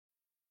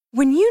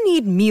When you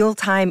need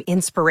mealtime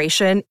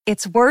inspiration,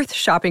 it's worth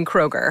shopping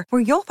Kroger,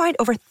 where you'll find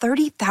over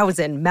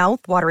 30,000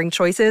 mouth-watering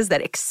choices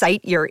that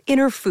excite your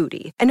inner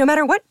foodie. And no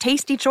matter what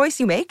tasty choice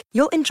you make,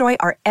 you'll enjoy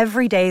our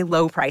everyday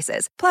low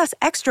prices, plus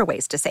extra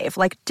ways to save,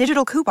 like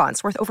digital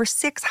coupons worth over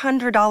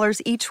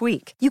 $600 each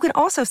week. You can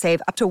also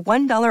save up to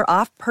 $1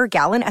 off per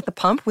gallon at the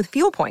pump with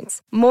fuel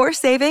points. More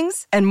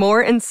savings and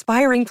more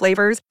inspiring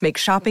flavors make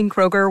shopping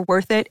Kroger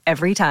worth it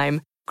every time.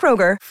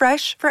 Kroger,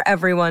 fresh for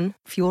everyone.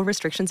 Fuel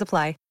restrictions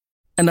apply.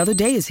 Another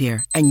day is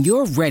here, and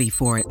you're ready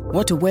for it.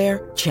 What to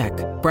wear? Check.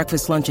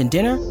 Breakfast, lunch, and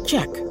dinner?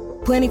 Check.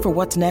 Planning for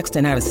what's next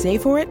and how to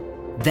save for it?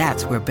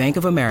 That's where Bank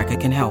of America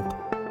can help.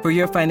 For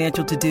your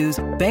financial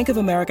to-dos, Bank of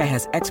America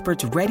has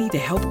experts ready to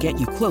help get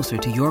you closer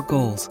to your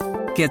goals.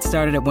 Get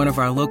started at one of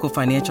our local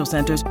financial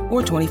centers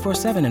or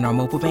 24/7 in our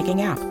mobile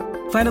banking app.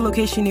 Find a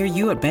location near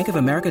you at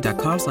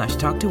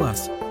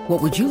bankofamerica.com/talktous.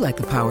 What would you like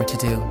the power to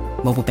do?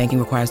 Mobile banking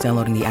requires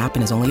downloading the app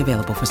and is only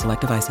available for select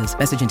devices.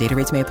 Message and data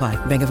rates may apply.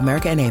 Bank of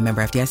America N.A.,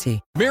 member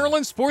FDIC.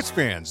 Maryland sports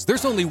fans,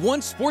 there's only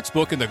one sports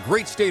book in the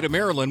great state of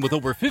Maryland with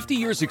over 50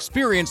 years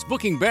experience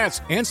booking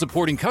bets and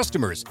supporting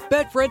customers.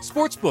 Betfred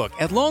Sportsbook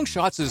at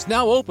Longshots is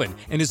now open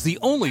and is the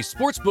only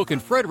sports book in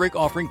Frederick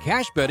offering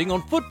cash betting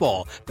on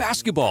football,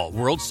 basketball,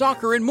 world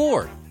soccer, and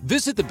more.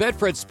 Visit the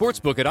Betfred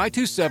Sportsbook at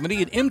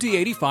I-270 and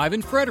MD-85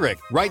 in Frederick,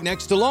 right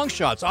next to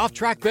Longshots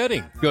off-track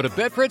betting. Go to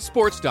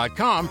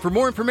BetfredSports.com for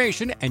more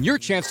information and your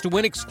chance to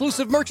win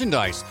exclusive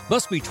merchandise.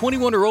 Must be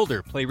 21 or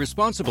older. Play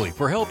responsibly.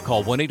 For help,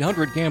 call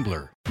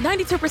 1-800-GAMBLER.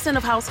 92%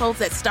 of households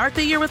that start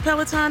the year with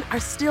Peloton are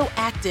still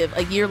active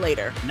a year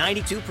later.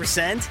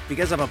 92%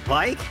 because of a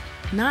bike?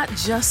 Not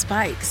just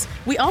bikes.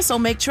 We also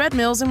make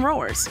treadmills and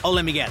rowers. Oh,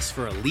 let me guess,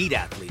 for elite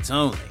athletes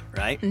only,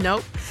 right?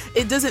 Nope.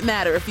 It doesn't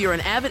matter if you're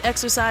an avid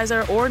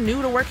exerciser or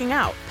new to working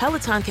out.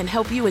 Peloton can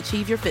help you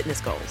achieve your fitness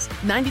goals.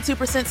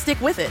 92% stick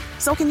with it.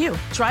 So can you.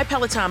 Try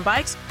Peloton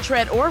bikes,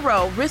 tread, or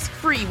row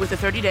risk-free with a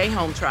 30-day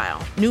home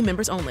trial. New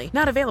members only.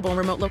 Not available in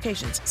remote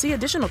locations. See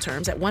additional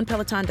terms at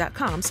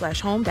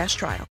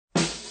onepeloton.com/home-trial.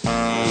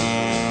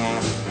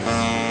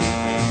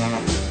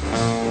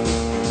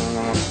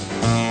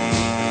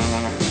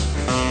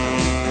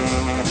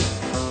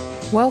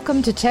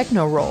 Welcome to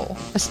Techno Roll,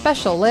 a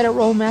special Let It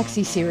Roll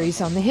maxi series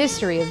on the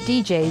history of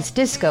DJs,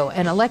 disco,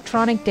 and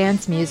electronic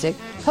dance music,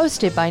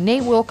 hosted by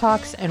Nate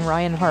Wilcox and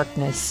Ryan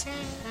Harkness.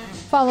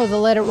 Follow the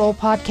Let It Roll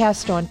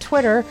podcast on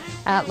Twitter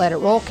at Let It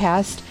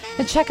Rollcast,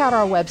 and check out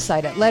our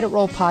website at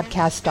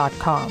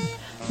letitrollpodcast.com.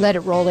 Let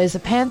It Roll is a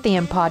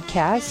Pantheon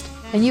podcast,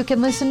 and you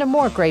can listen to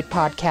more great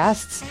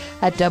podcasts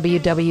at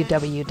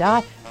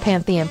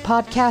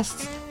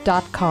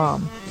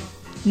www.pantheonpodcasts.com.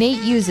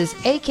 Nate uses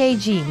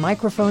AKG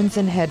microphones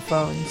and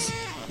headphones.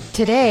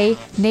 Today,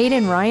 Nate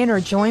and Ryan are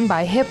joined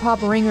by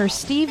hip-hop ringer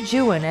Steve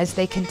Jewin as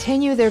they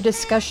continue their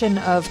discussion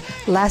of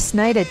Last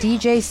Night a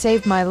DJ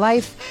Saved My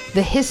Life,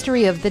 The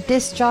History of the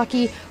Disc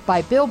Jockey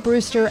by Bill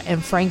Brewster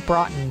and Frank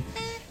Broughton.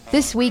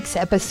 This week's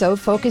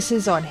episode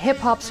focuses on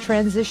hip-hop's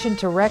transition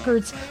to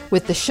records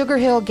with the Sugar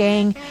Hill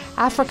Gang,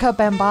 Africa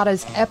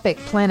Bambaata's epic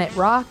Planet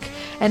Rock,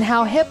 and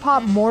how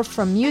hip-hop morphed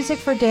from music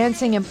for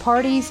dancing and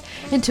parties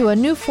into a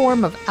new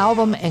form of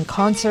album and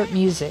concert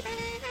music.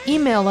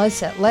 Email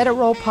us at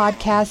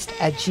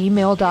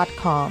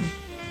letitrollpodcast@gmail.com.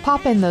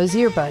 Pop in those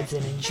earbuds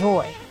and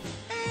enjoy.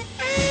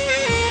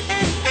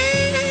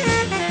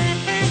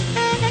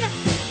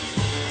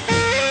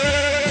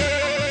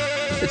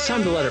 It's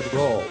time to let it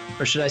roll,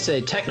 or should I say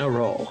techno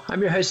roll.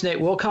 I'm your host,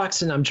 Nate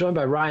Wilcox, and I'm joined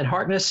by Ryan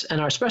Harkness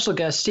and our special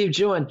guest, Steve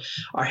Jewin,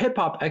 our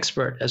hip-hop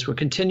expert, as we're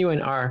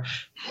continuing our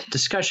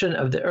discussion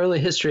of the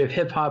early history of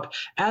hip-hop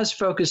as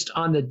focused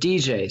on the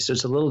DJ. So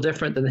it's a little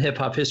different than the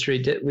hip-hop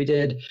history we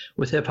did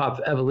with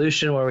Hip-Hop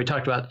Evolution, where we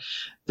talked about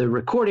the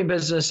recording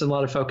business and a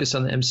lot of focus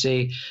on the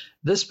MC.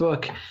 This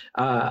book,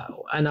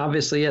 and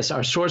obviously, yes,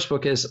 our source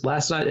book is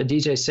Last Night a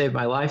DJ Saved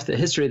My Life, The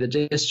History of the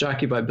Disc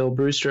Jockey by Bill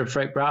Brewster and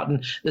Frank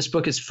Broughton. This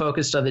book is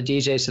focused on the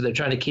DJ, so they're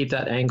trying to keep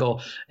that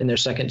angle in their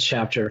second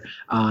chapter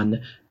on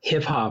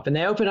hip-hop. And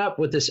they open up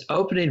with this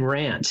opening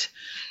rant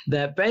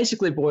that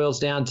basically boils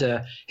down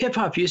to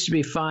hip-hop used to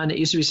be fun. It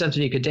used to be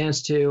something you could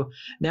dance to.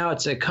 Now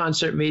it's a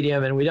concert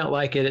medium, and we don't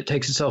like it. It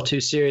takes itself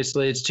too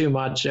seriously. It's too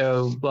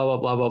macho, blah, blah,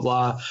 blah, blah,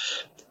 blah.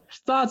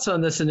 Thoughts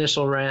on this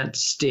initial rant,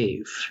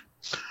 Steve?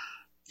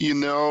 You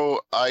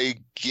know, I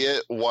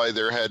get why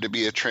there had to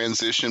be a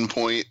transition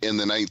point in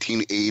the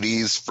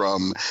 1980s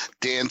from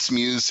dance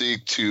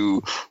music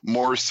to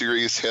more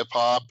serious hip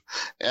hop.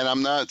 And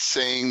I'm not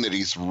saying that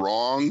he's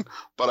wrong,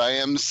 but I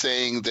am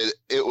saying that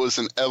it was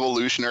an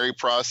evolutionary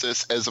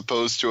process as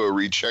opposed to a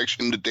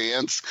rejection to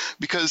dance,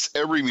 because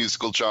every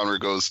musical genre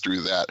goes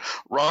through that.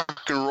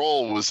 Rock and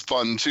roll was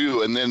fun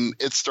too, and then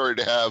it started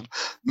to have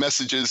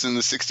messages in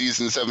the 60s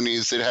and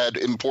 70s that had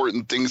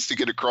important things to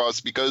get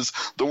across because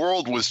the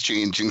world was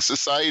changing,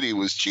 society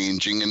was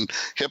changing, and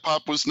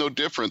hip-hop was no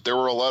different. There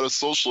were a lot of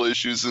social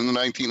issues in the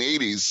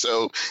 1980s,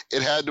 so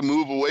it had to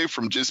move away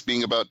from just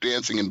being about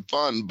dancing and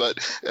fun. But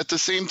at the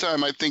same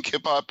time, I think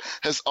hip-hop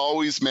has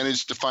always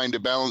managed to find a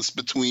balance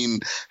between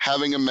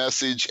having a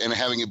message and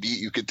having a beat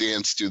you could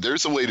dance to.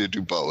 There's a way to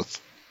do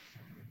both.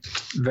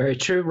 Very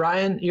true.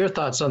 Ryan, your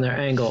thoughts on their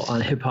angle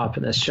on hip hop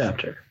in this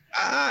chapter?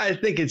 I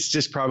think it's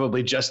just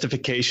probably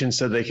justification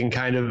so they can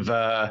kind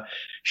of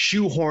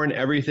shoehorn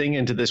everything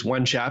into this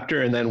one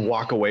chapter and then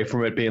walk away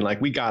from it being like,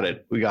 we got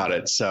it.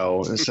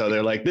 So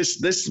they're like,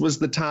 this was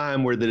the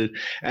time where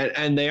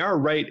and they are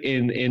right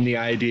in the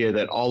idea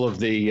that all of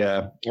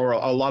the or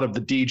a lot of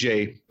the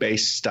DJ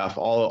based stuff,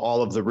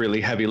 all of the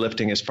really heavy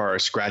lifting as far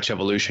as scratch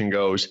evolution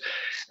goes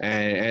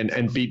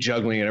and beat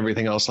juggling and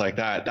everything else like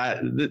that,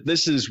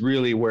 this is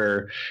really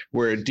where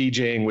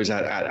DJing was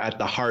at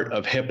the heart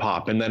of hip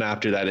hop. And then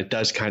after that, it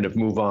does kind of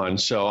move on.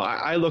 So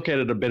I look at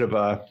it a bit of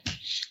a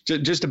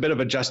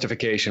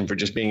justification for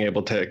just being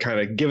able to kind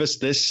of give us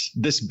this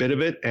bit of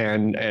it,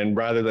 and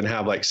rather than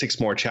have like 6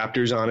 more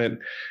chapters on it,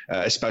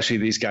 especially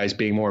these guys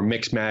being more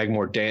mixed mag,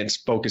 more dance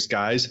focused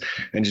guys,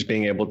 and just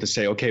being able to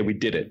say, okay, we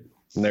did it,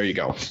 and there you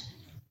go.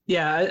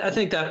 Yeah, I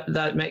think that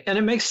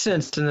it makes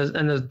sense in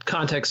the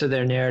context of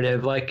their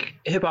narrative. Like,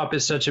 hip hop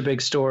is such a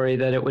big story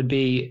that it would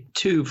be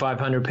 2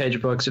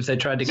 500-page books if they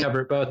tried to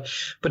cover it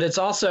both. But it's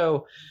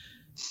also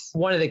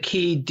one of the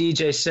key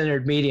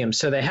DJ-centered mediums,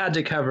 so they had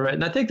to cover it.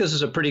 And I think this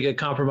is a pretty good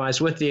compromise,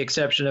 with the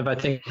exception of, I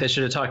think they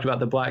should have talked about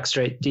the black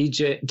straight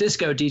disco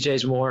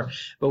DJs more,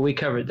 but we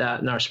covered that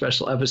in our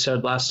special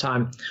episode last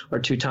time, or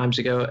 2 times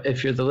ago,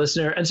 if you're the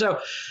listener. And so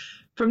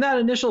from that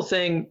initial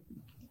thing,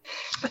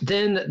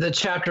 then the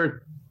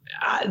chapter...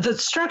 the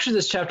structure of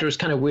this chapter is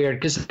kind of weird,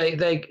 because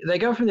they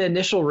go from the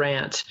initial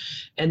rant,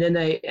 and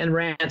then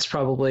rant's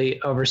probably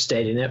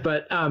overstating it,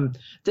 but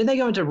then they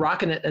go into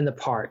rocking it in the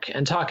park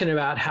and talking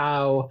about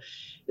how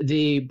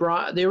the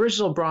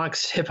original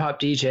Bronx hip hop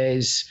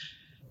DJs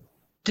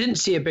didn't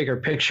see a bigger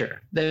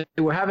picture. They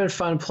were having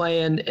fun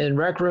playing in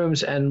rec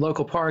rooms and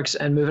local parks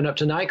and moving up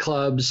to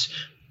nightclubs,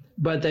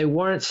 but they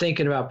weren't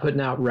thinking about putting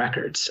out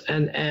records.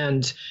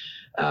 And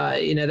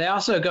they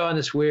also go on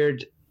this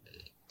weird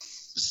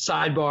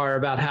sidebar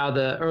about how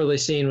the early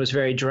scene was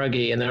very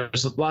druggy, and there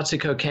was lots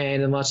of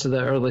cocaine, and lots of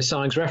the early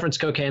songs reference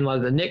cocaine. A lot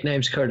of the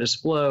nicknames, Curtis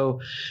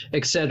Blow,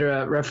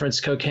 etc., reference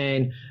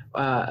cocaine.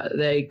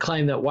 They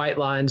claim that White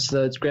Lines,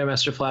 the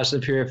Grandmaster Flash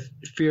and the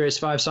Furious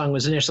 5 song,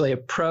 was initially a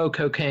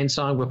pro-cocaine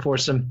song before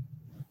some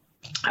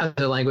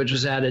other language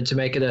was added to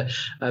make it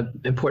a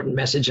important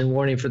message and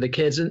warning for the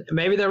kids. And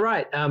maybe they're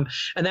right. And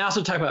they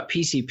also talk about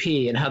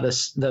PCP and how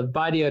the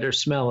body odor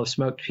smell of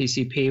smoked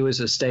PCP was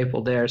a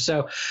staple there.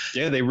 So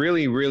yeah, they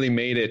really, really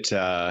made it.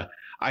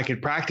 I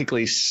could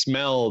practically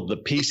smell the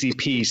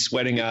PCP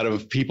sweating out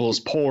of people's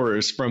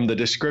pores from the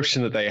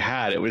description that they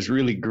had. It was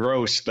really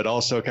gross, but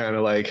also kind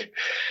of like,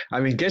 I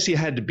mean, guess you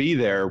had to be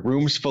there.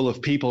 Rooms full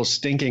of people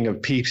stinking of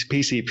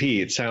PCP.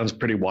 It sounds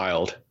pretty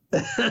wild.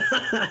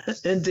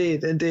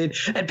 Indeed. And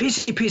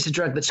PCP is a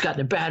drug that's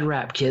gotten a bad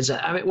rap, kids.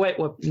 I mean,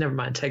 never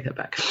mind. Take that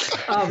back.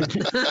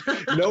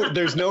 No,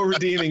 there's no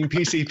redeeming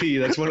PCP.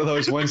 That's one of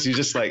those ones you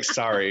just like,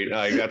 sorry,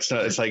 like that's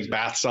not, it's like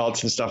bath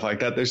salts and stuff like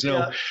that. There's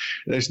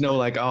no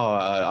like,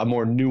 a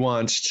more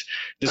nuanced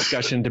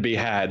discussion to be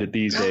had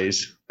these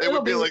days. It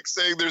would be like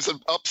saying there's an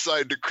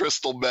upside to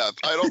crystal meth.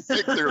 I don't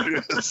think there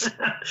is.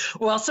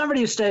 Well, somebody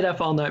who stayed up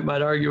all night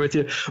might argue with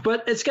you,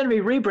 but it's going to be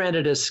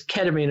rebranded as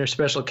ketamine or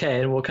Special K,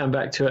 and we'll come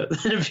back to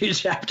it in a few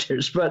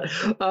chapters. But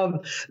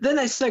then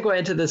they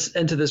segue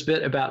into this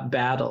bit about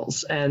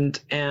battles, and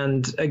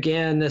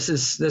again, this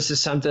is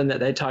something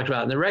that they talked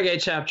about in the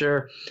reggae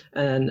chapter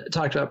and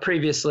talked about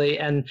previously,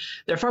 and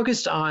they're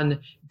focused on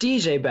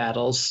DJ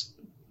battles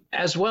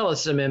as well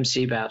as some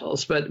MC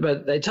battles,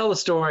 but they tell the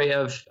story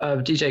of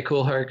DJ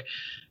Kool Herc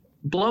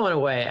blowing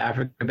away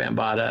Afrika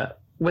Bambaataa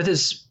with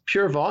his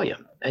pure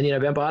volume. And,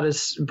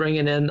 Bambaata's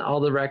bringing in all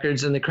the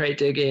records and the crate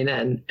digging,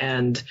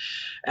 and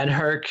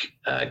Herc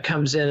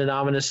comes in and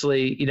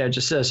ominously,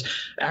 just says,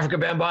 Afrika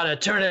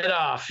Bambaataa, turn it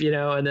off,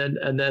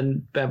 and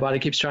then Bambaataa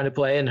keeps trying to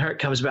play, and Herc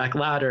comes back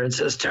louder and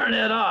says, turn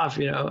it off,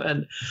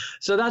 and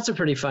so that's a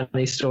pretty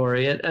funny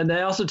story. And they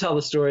also tell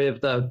the story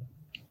of the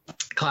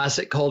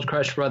classic Cold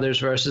Crush Brothers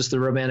versus the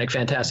Romantic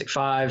Fantastic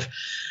Five,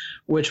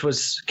 which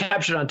was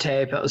captured on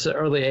tape. That was the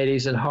early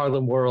 80s in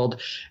Harlem World.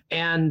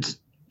 And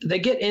they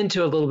get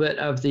into a little bit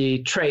of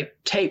the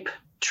tape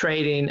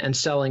trading and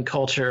selling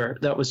culture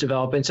that was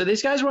developing. So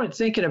these guys weren't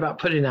thinking about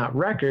putting out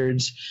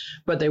records,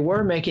 but they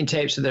were making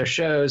tapes of their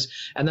shows,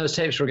 and those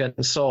tapes were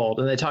getting sold.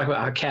 And they talk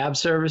about how cab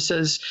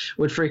services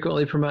would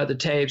frequently promote the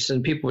tapes,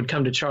 and people would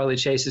come to Charlie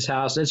Chase's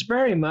house. And it's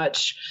very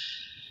much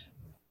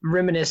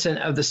reminiscent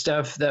of the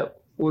stuff that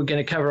we're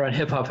going to cover on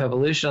Hip Hop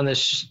Evolution on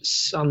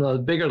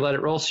the bigger Let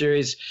It Roll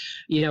series,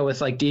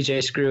 with like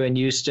DJ Screw in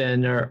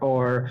Houston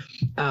or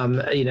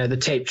the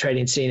tape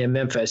trading scene in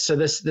Memphis. So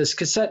this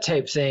cassette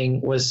tape thing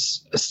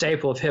was a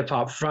staple of hip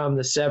hop from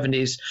the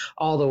 70s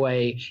all the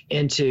way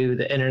into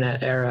the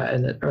internet era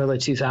in the early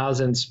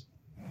 2000s.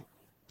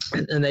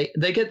 And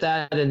they get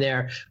that in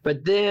there,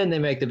 but then they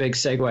make the big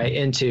segue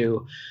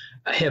into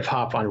hip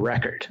hop on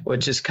record,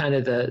 which is kind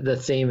of the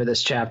theme of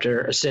this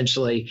chapter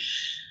essentially.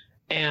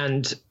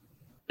 And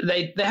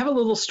they have a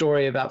little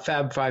story about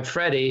Fab Five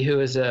Freddy,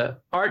 who is a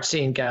art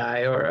scene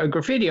guy or a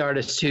graffiti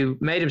artist who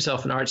made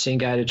himself an art scene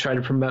guy to try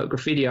to promote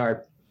graffiti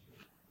art.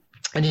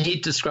 And he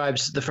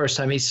describes the first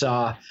time he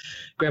saw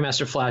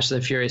Grandmaster Flash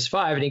and the Furious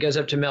Five, and he goes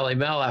up to Melly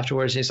Mel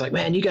afterwards, and he's like,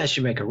 man, you guys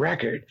should make a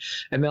record.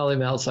 And Melly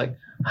Mel's like,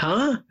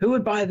 huh? Who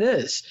would buy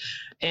this?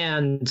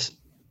 And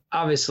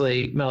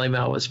obviously, Melly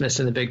Mel was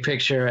missing the big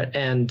picture,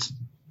 and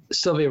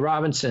Sylvia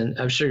Robinson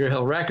of Sugar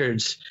Hill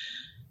Records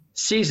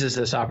seizes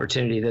this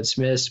opportunity that's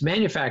missed,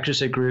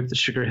 manufactures a group, the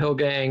Sugar Hill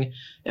Gang,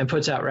 and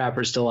puts out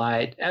Rapper's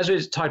Delight. As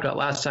we talked about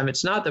last time,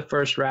 it's not the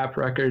first rap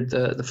record.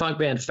 The funk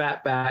band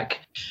Fatback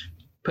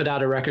put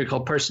out a record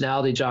called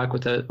Personality Jock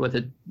with a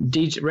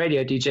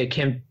radio DJ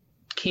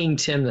King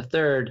Tim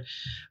III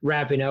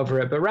rapping over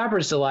it. But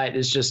Rapper's Delight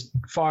is just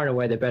far and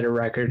away the better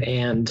record,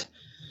 and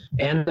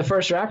the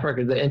first rap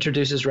record that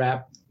introduces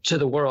rap to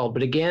the world.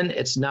 But again,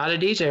 it's not a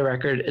DJ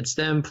record. It's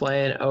them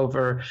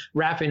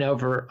rapping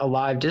over a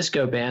live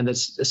disco band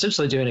that's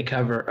essentially doing a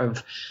cover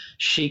of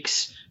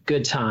Chic's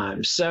Good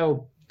Times.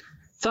 So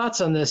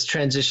thoughts on this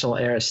transitional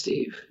era,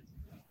 Steve?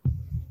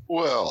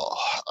 Well,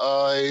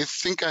 I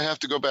think I have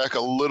to go back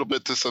a little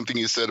bit to something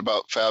you said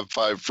about Fab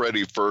Five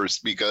Freddy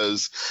first,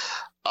 because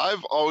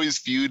I've always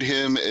viewed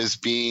him as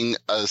being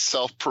a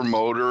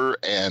self-promoter,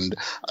 and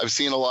I've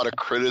seen a lot of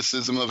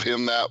criticism of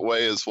him that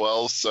way as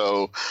well.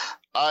 So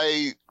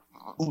I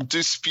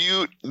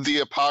dispute the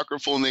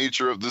apocryphal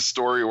nature of the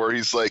story where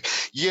he's like,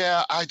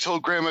 yeah, I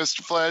told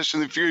Grandmaster Flash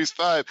and the Furious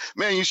Five,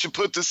 man, you should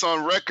put this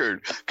on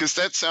record, because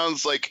that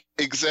sounds like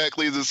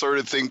exactly the sort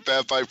of thing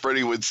Fab Five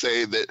Freddy would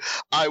say, that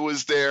I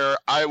was there,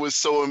 I was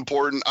so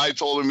important, I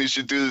told him he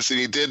should do this and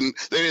he didn't.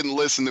 They didn't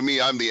listen to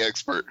me, I'm the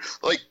expert.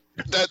 Like,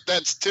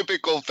 that's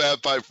typical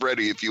Fab Five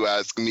Freddy, if you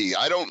ask me.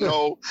 I don't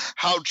know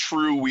how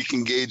true we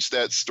can gauge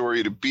that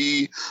story to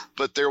be,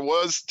 but there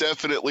was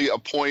definitely a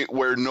point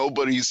where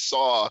nobody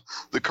saw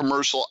the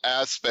commercial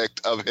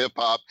aspect of hip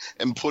hop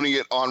and putting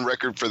it on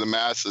record for the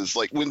masses.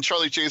 Like when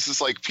Charlie Chase is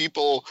like,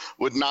 people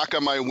would knock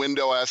on my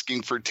window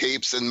asking for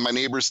tapes and my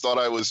neighbors thought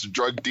I was a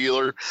drug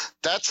dealer.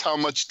 That's how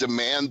much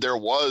demand there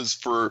was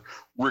for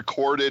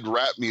recorded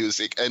rap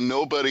music, and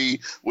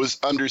nobody was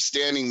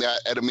understanding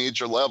that at a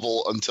major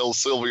level until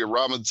Sylvia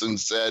Robinson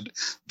said,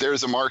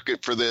 there's a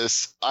market for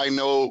this. I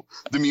know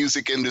the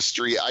music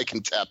industry. I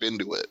can tap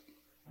into it.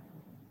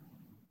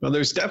 Well,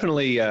 there's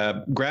definitely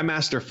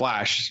Grandmaster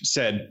Flash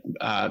said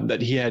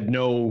that he had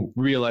no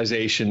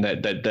realization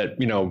that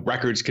you know,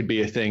 records could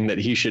be a thing, that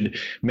he should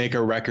make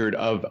a record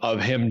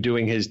of him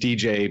doing his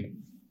DJing,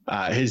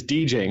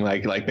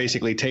 like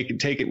basically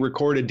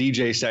record a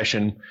DJ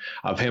session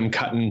of him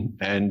cutting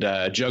and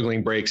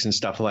juggling breaks and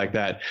stuff like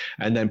that,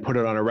 and then put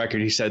it on a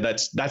record. He said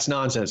that's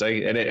nonsense. And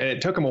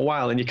it took him a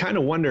while, and you kind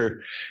of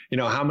wonder, you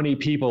know, how many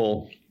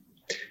people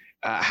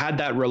had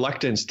that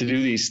reluctance to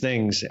do these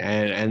things,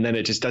 and then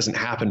it just doesn't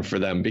happen for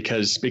them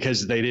because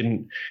they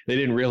didn't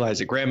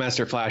realize it.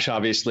 Grandmaster Flash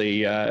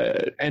obviously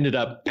ended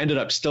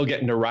up still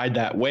getting to ride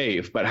that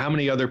wave, but how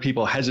many other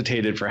people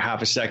hesitated for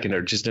half a second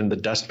or just in the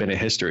dustbin of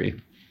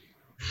history?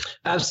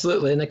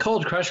 Absolutely. And the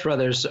Cold Crush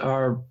Brothers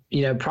are,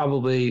 you know,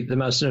 probably the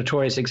most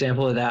notorious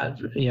example of that.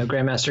 You know,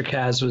 Grandmaster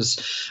Caz was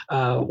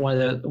one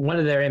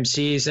of their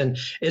MCs and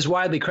is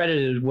widely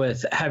credited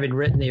with having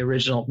written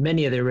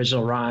many of the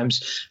original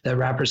rhymes that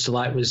Rapper's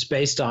Delight was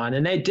based on.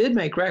 And they did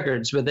make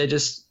records, but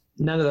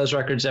none of those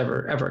records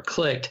ever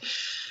clicked.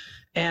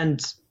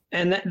 And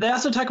they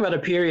also talk about a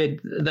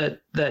period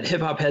that hip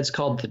hop heads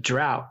called the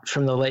drought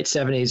from the late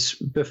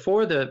 70s,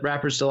 before the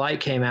Rapper's Delight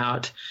came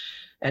out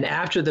and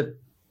after the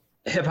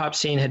hip hop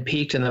scene had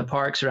peaked in the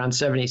parks around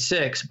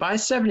 76. By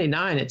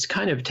 79, it's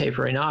kind of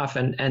tapering off,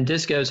 and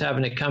disco's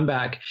having a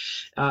comeback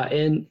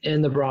in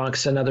the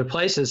Bronx and other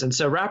places. And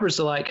so Rapper's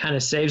Delight kind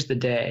of saves the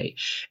day.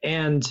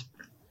 And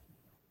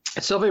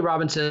Sylvia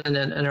Robinson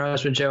and her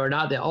husband Joe are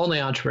not the only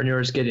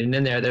entrepreneurs getting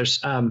in there. There's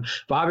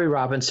Bobby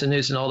Robinson,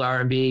 who's an old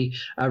R&B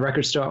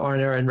record store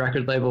owner and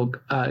record label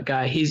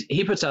guy.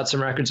 He puts out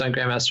some records on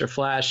Grandmaster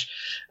Flash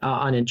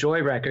on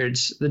Enjoy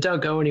Records that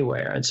don't go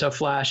anywhere. And so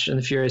Flash and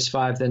the Furious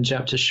Five then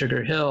jump to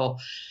Sugar Hill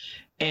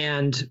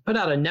and put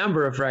out a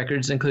number of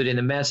records, including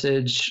The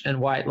Message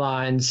and White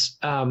Lines,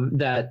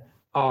 that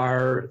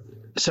are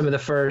some of the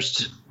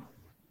first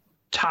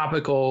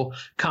topical,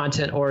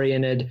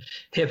 content-oriented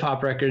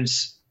hip-hop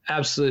records,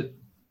 absolute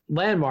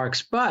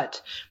landmarks.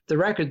 But the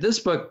record this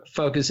book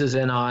focuses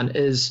in on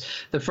is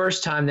the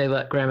first time they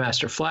let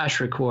Grandmaster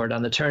Flash record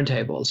on the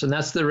turntables. And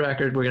that's the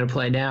record we're going to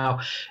play now,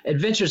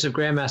 Adventures of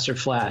Grandmaster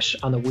Flash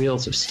on the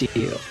Wheels of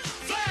Steel.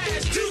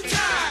 Flash, 2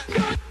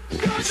 times.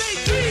 Say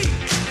 3.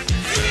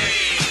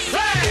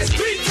 Flash,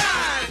 3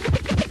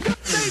 times.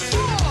 Say 4.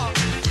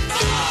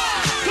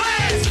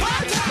 Flash,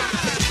 5 times.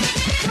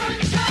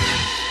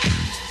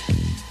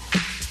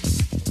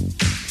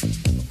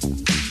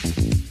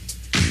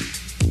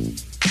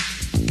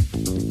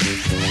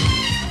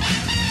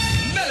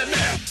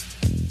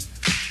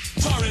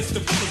 The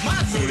Bulls,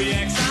 my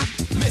zodiac sign,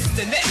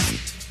 Mr. Next.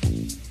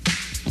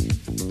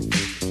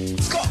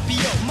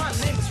 Scorpio, my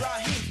name is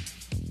Raheem.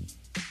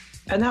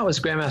 And that was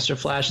Grandmaster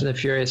Flash and the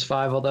Furious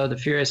Five, although the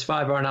Furious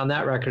Five aren't on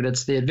that record.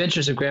 It's the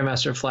Adventures of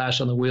Grandmaster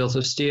Flash on the Wheels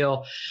of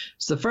Steel.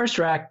 It's the first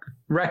rap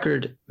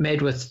record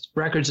made with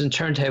records and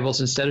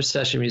turntables instead of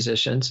session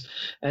musicians,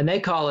 and they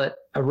call it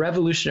a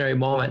revolutionary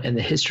moment in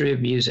the history of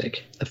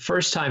music. The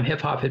first time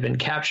hip-hop had been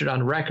captured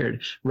on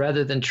record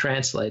rather than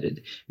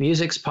translated.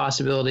 Music's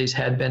possibilities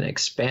had been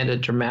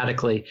expanded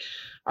dramatically.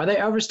 Are they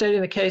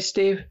overstating the case,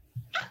 Steve?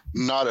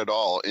 Not at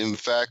all. In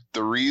fact,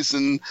 the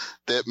reason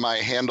that my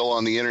handle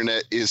on the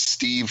internet is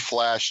Steve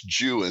Flash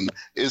Jewin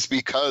is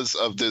because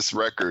of this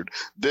record.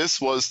 This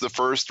was the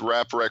first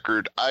rap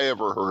record I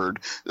ever heard.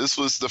 This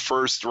was the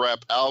first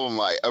rap album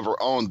I ever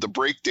owned, the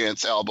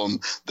breakdance album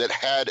that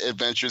had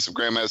Adventures of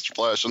Grandmaster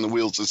Flash on the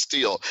Wheels of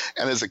Steel.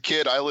 And as a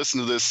kid, I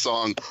listened to this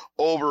song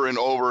over and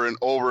over and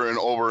over and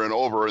over and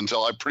over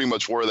until I pretty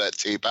much wore that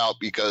tape out,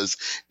 because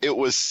it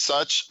was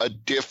such a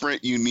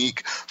different,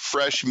 unique,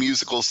 fresh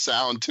musical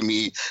sound to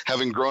me.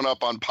 Having grown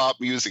up on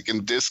pop music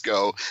and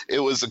disco, it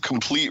was a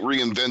complete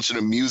reinvention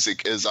of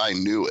music as I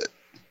knew it.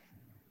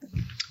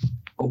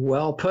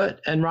 Well put.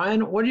 And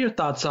Ryan, what are your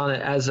thoughts on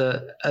it as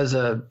a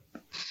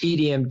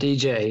EDM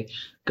DJ,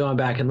 going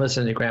back and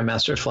listening to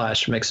Grandmaster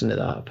Flash mixing it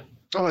up?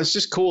 Oh, it's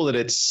just cool that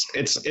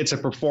it's a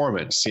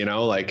performance, you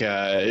know, like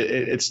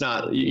it's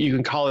not, you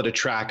can call it a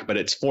track, but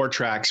it's 4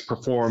 tracks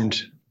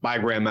performed by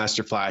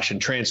Grandmaster Flash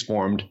and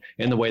transformed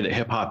in the way that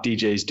hip hop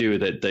DJs do,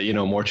 that the, you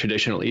know, more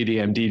traditional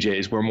EDM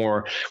DJs were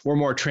more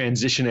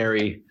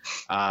transitionary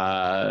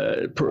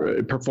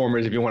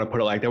performers, if you want to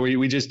put it like that.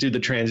 We just do the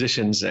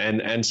transitions,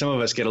 and some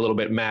of us get a little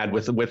bit mad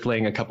with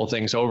laying a couple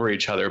things over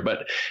each other.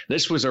 But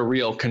this was a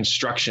real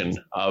construction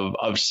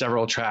of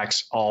several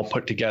tracks all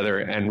put together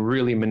and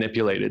really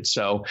manipulated.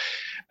 So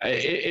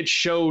it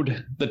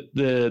showed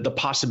the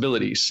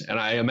possibilities. And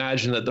I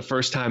imagine that the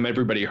first time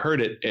everybody heard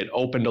it, it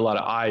opened a lot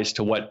of eyes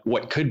to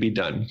what could be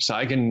done. So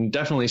I can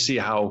definitely see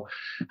how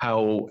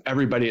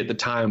everybody at the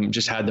time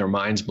just had their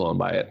minds blown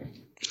by it.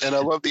 And I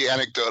love the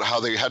anecdote how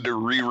they had to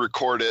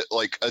re-record it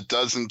like a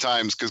dozen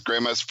times because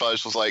Grandmaster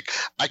Flash was like,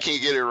 I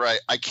can't get it right.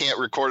 I can't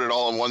record it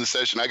all in one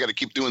session. I got to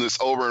keep doing this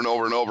over and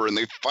over and over. And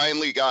they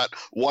finally got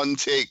one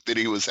take that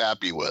he was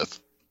happy with.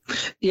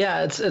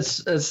 Yeah, it's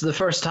the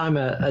first time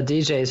a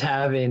DJ is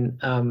having,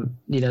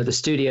 the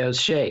studio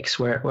shakes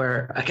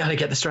where I got to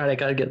get this right,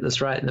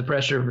 and the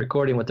pressure of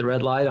recording with the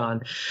red light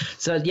on.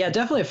 So, yeah,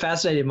 definitely a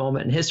fascinating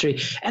moment in history.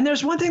 And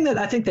there's one thing that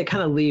I think they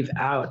kind of leave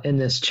out in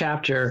this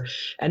chapter,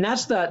 and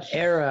that's that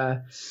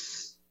era.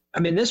 I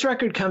mean, this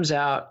record comes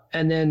out,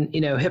 and then,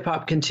 hip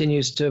hop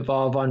continues to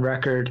evolve on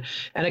record.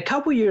 And a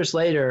couple years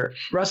later,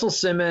 Russell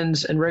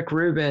Simmons and Rick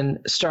Rubin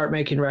start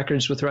making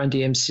records with Run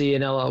DMC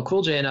and LL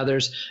Cool J and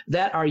others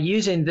that are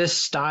using this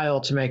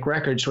style to make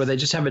records, where they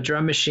just have a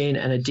drum machine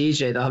and a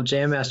DJ. They'll have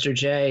Jam Master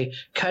Jay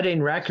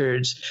cutting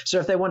records. So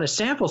if they want to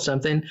sample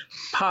something,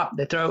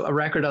 they throw a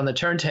record on the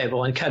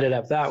turntable and cut it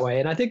up that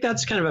way. And I think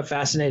that's kind of a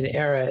fascinating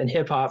era in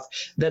hip hop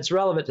that's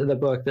relevant to the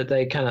book that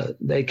they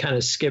kind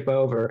of skip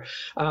over.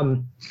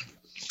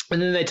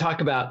 And then they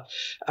talk about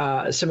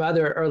some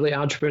other early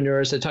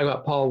entrepreneurs. They talk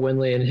about Paul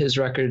Winley and his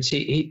records.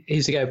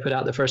 He's the guy who put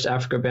out the first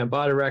Africa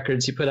Bambaataa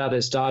records. He put out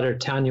his daughter,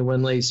 Tanya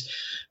Winley's.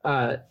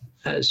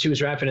 She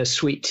was rapping as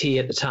Sweet Tea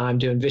at the time,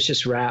 doing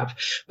vicious rap.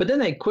 But then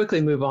they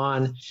quickly move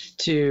on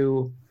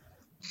to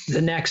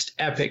the next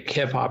epic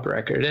hip hop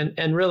record.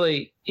 And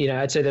really,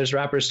 I'd say there's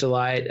Rapper's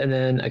Delight, and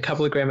then a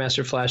couple of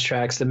Grandmaster Flash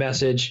tracks, The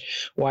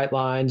Message, White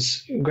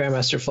Lines,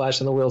 Grandmaster Flash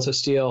on the Wheels of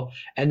Steel,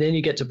 and then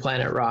you get to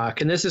Planet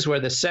Rock. And this is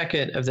where the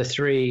second of the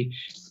 3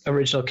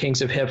 original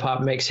kings of hip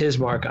hop makes his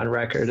mark on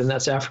record. And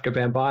that's Africa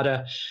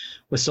Bambaataa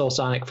with Soul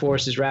Sonic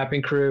Force's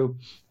rapping crew,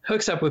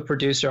 hooks up with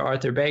producer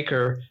Arthur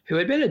Baker, who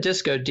had been a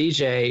disco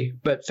DJ,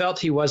 but felt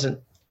he wasn't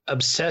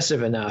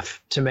obsessive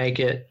enough to make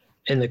it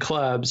in the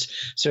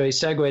clubs. So he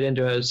segued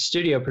into a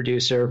studio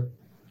producer.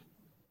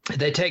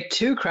 They take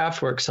 2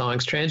 Kraftwerk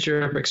songs, Trans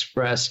Europe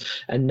Express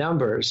and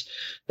Numbers.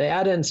 They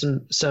add in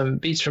some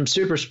beats from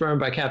Super Sperm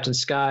by Captain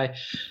Sky,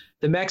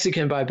 The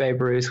Mexican by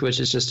Babe Ruth, which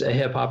is just a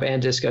hip hop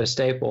and disco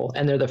staple.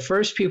 And they're the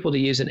first people to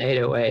use an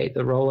 808,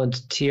 the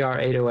Roland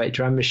TR-808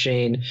 drum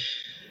machine.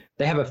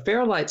 They have a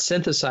Fairlight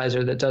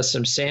synthesizer that does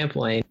some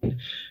sampling.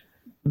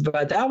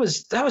 But that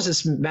was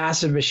this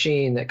massive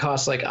machine that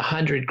cost like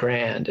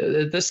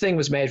 $100,000. This thing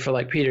was made for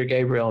like Peter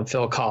Gabriel and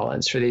Phil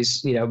Collins, for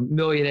these,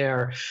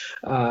 millionaire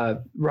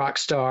rock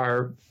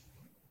star,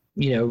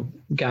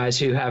 guys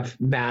who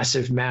have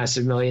massive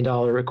 $1 million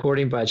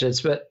recording budgets.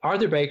 But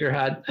Arthur Baker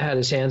had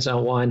his hands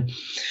on one,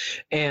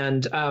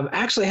 and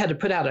actually had to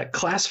put out a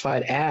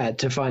classified ad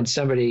to find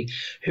somebody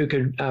who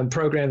could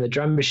program the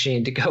drum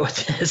machine to go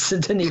with this,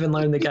 and didn't even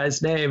learn the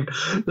guy's name.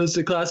 That's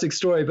a classic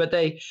story. But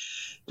the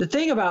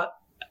thing about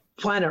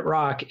Planet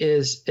Rock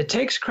is it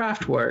takes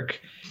Kraftwerk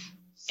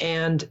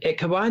and it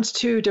combines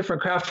 2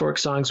 different Kraftwerk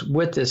songs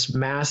with this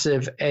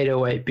massive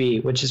 808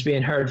 beat, which is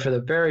being heard for the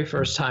very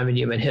first time in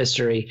human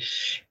history.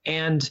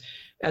 And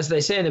as they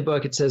say in the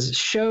book, it says it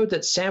showed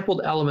that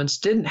sampled elements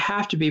didn't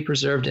have to be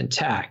preserved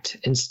intact.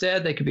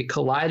 Instead, they could be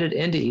collided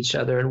into each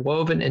other and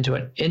woven into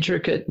an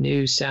intricate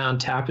new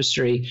sound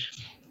tapestry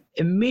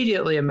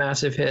immediately a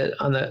massive hit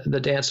on the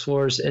dance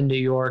floors in New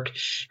York,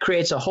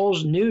 creates a whole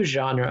new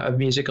genre of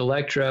music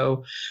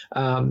electro,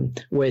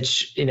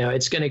 which,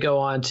 it's going to go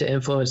on to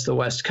influence the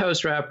West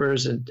Coast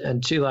rappers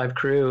and Two Live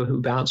Crew,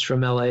 who bounced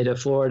from LA to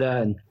Florida.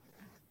 And,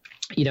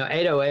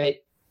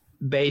 808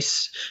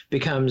 bass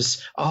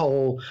becomes a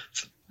whole,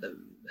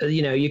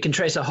 you can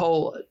trace a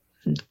whole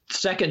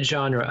second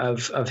genre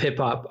of hip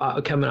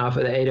hop coming off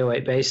of the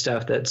 808 bass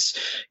stuff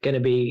that's going to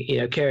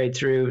be, carried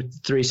through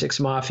 3-6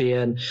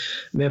 Mafia and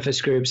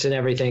Memphis groups and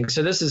everything.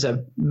 So this is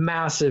a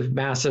massive,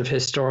 massive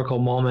historical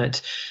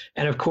moment.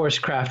 And of course,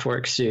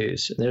 Kraftwerk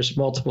sues. There's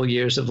multiple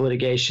years of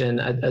litigation.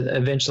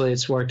 Eventually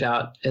it's worked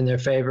out in their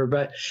favor.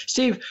 But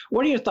Steve,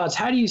 what are your thoughts?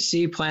 How do you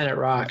see Planet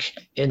Rock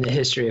in the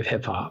history of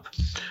hip hop?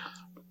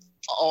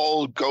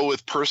 I'll go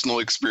with personal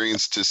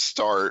experience to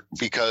start,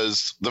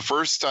 because the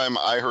first time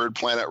I heard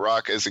Planet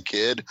Rock as a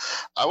kid,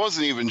 I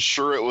wasn't even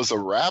sure it was a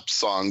rap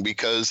song,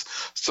 because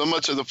so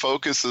much of the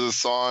focus of the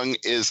song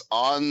is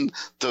on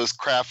those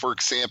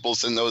Kraftwerk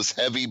samples and those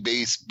heavy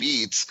bass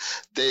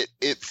beats that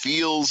it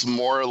feels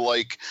more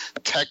like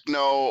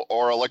techno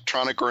or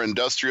electronic or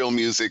industrial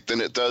music than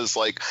it does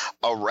like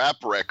a rap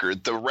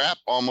record. The rap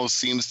almost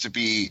seems to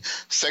be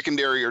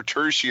secondary or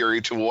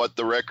tertiary to what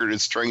the record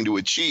is trying to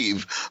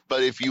achieve.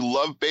 But if you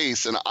love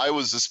bass, and I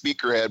was a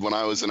speakerhead when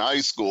I was in high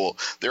school,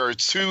 there are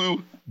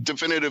two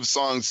definitive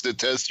songs to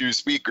test your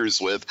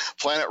speakers with.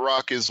 Planet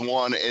Rock is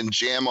one, and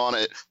Jam on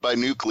It by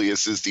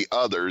Nucleus is the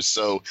other.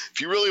 So if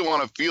you really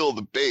want to feel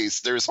the bass,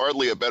 there's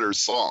hardly a better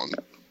song.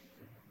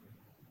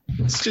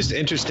 It's just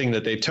interesting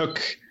that they took,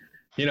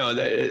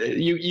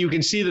 you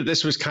can see that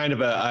this was kind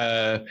of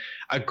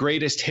a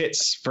greatest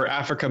hits for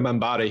Afrika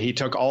Bambaataa. He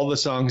took all the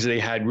songs that he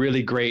had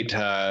really great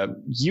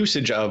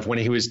usage of when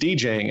he was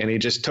DJing, and he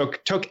just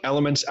took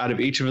elements out of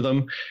each of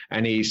them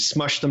and he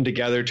smushed them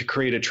together to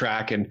create a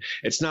track. And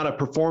it's not a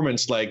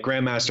performance like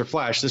Grandmaster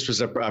Flash. This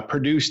was a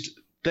produced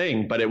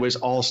thing, but it was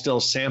all still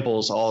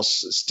samples all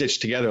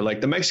stitched together. Like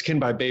The Mexican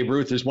by Babe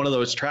Ruth is one of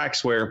those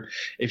tracks where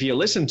if you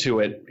listen to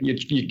it,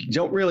 you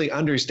don't really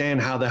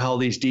understand how the hell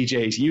these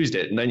DJs used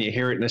it. And then you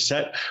hear it in a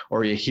set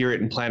or you hear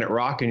it in Planet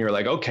Rock and you're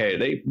like, okay,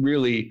 they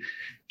really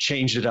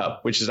changed it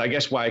up, which is, I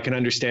guess, why I can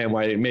understand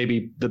why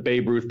maybe the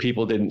Babe Ruth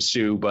people didn't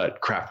sue,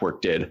 but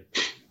Kraftwerk did.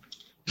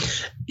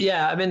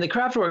 Yeah, I mean, the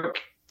Kraftwerk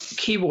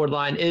keyboard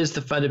line is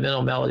the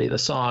fundamental melody of the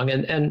song,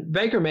 and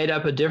Baker made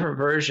up a different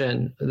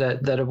version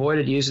that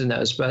avoided using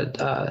those, but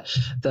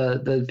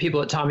the people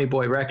at Tommy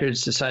Boy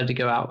Records decided to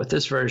go out with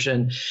this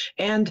version,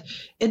 and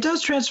it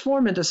does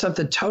transform into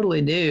something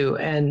totally new.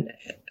 And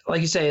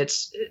like you say,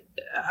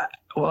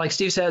 like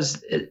Steve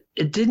says,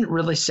 it didn't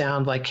really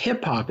sound like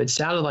hip hop. It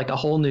sounded like a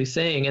whole new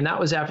thing, and that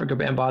was Afrika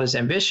Bambaataa's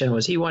ambition,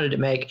 was he wanted to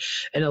make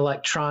an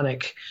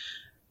electronic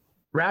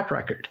rap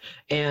record,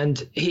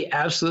 and he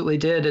absolutely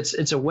did.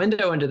 It's a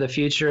window into the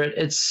future.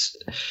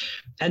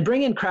 And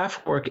bringing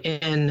Kraftwerk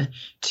in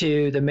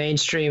to the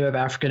mainstream of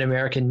African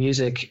American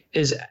music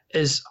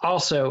is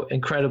also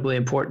incredibly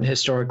important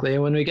historically.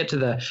 And when we get to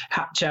the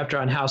chapter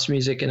on house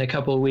music in a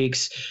couple of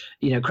weeks,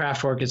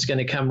 Kraftwerk is going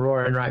to come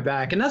roaring right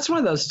back. And that's one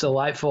of those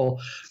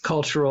delightful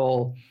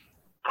cultural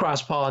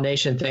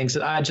cross-pollination things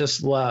that I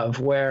just love,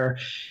 where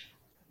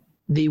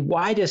the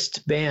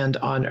widest band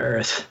on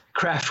earth,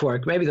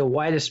 Kraftwerk, maybe the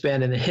widest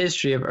band in the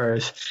history of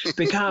Earth,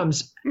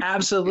 becomes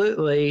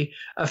absolutely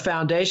a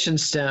foundation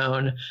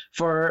stone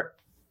for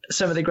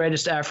some of the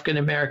greatest African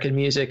American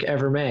music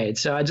ever made.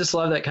 So I just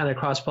love that kind of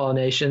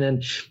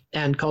cross-pollination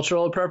and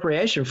cultural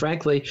appropriation,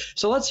 frankly.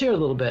 So let's hear a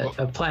little bit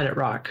of Planet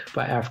Rock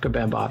by Afrika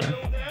Bambaataa.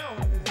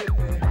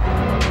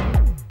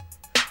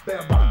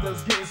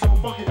 Bambaataa's getting so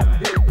fucking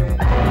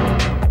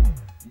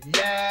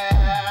yeah.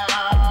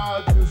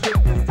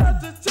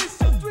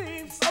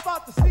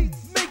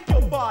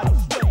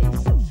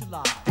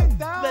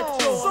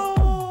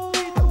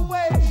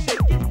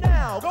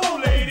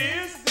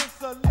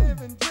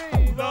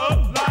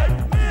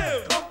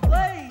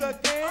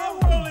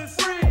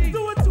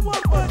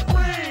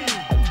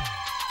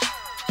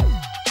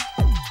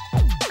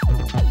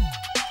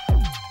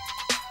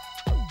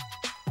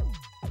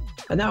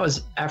 And that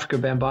was Afrika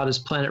Bambaataa's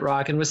Planet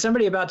Rock. And was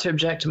somebody about to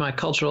object to my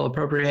cultural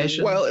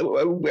appropriation?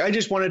 Well, I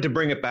just wanted to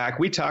bring it back.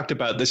 We talked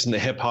about this in the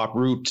Hip Hop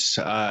Roots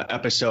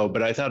episode,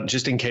 but I thought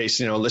just in case,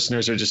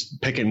 listeners are just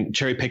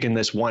cherry picking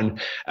this one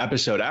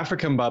episode,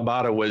 Afrika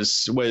Bambaataa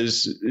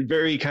was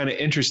very kind of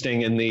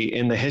interesting in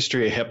the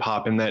history of hip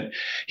hop, in that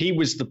he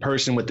was the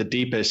person with the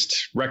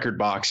deepest record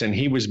box, and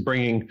he was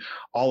bringing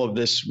all of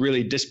this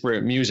really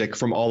disparate music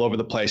from all over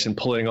the place and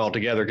pulling it all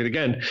together. Because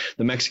again,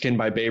 The Mexican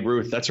by Babe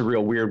Ruth, that's a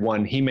real weird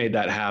one. He made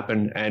that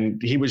happen,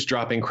 and he was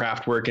dropping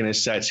Kraftwerk in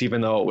his sets,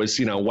 even though it was,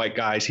 white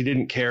guys. He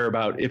didn't care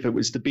about if it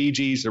was the Bee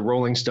Gees, the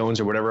Rolling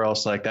Stones, or whatever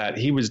else like that.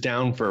 He was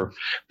down for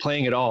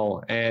playing it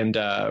all. And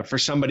for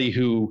somebody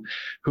who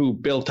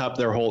built up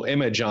their whole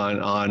image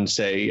on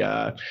say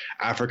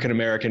African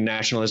American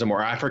nationalism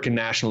or African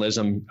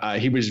nationalism,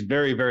 he was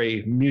very,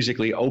 very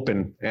musically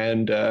open,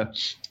 and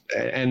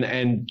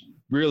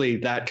really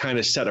that kind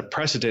of set a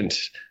precedent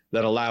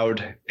that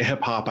allowed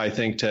hip hop, I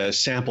think, to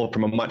sample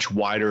from a much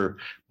wider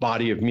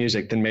body of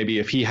music than maybe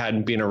if he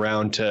hadn't been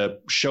around to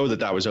show that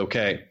that was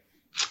okay.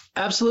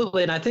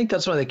 Absolutely. And I think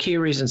that's one of the key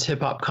reasons hip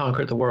hop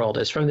conquered the world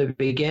is from the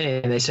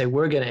beginning, they say,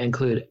 we're going to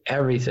include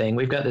everything.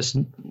 We've got this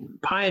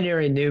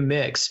pioneering new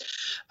mix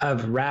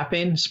of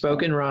rapping,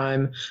 spoken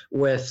rhyme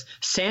with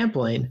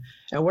sampling.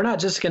 And we're not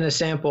just going to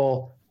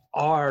sample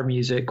our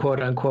music,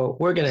 quote unquote.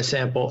 We're going to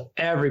sample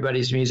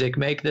everybody's music,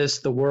 make this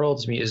the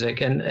world's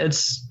music. And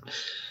it's,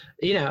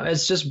 you know,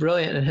 it's just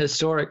brilliant and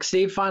historic.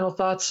 Steve, final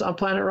thoughts on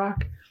Planet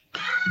Rock?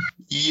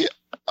 Yeah,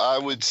 I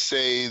would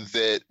say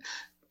that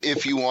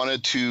if you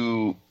wanted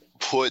to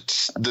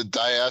put the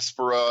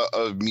diaspora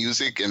of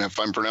music, and if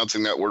I'm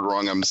pronouncing that word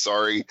wrong, I'm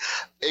sorry,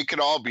 it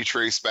could all be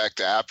traced back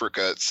to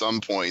Africa at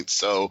some point.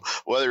 So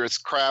whether it's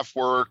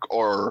Kraftwerk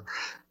or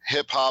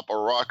hip hop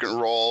or rock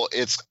and roll,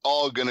 it's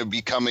all going to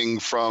be coming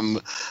from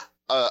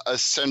a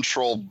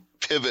central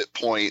pivot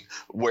point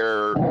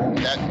where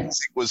that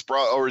music was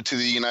brought over to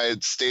the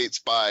United States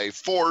by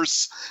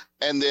force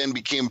and then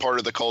became part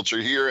of the culture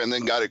here and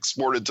then got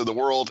exported to the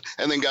world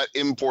and then got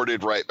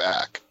imported right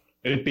back.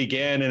 It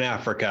began in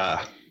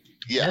Africa.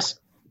 Yes.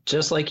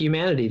 Just like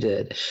humanity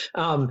did.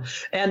 And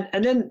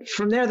then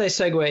from there, they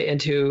segue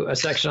into a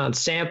section on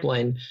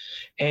sampling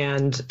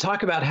and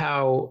talk about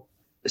how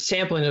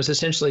sampling was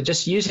essentially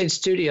just using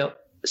studio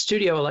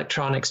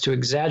electronics to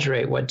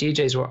exaggerate what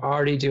DJs were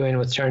already doing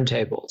with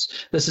turntables.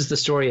 This is the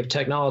story of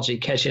technology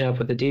catching up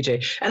with the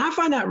DJ. And I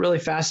find that really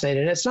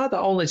fascinating. It's not the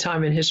only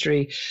time in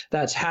history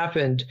that's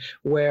happened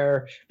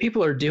where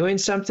people are doing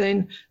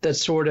something that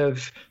sort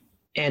of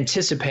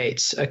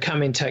anticipates a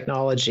coming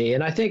technology.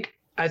 And I think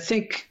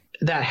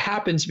that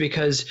happens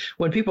because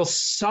when people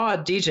saw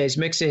DJs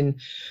mixing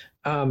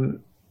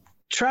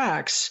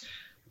tracks,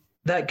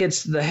 that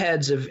gets the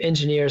heads of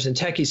engineers and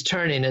techies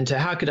turning into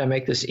how could I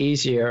make this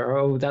easier? Or,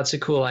 oh, that's a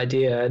cool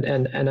idea.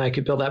 And I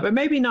could build that, but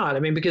maybe not.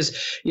 I mean,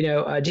 because, you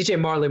know, DJ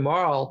Marley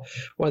Marl,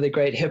 one of the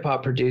great hip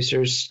hop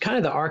producers, kind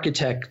of the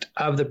architect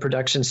of the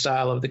production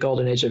style of the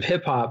golden age of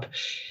hip hop,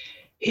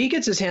 he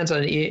gets his hands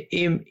on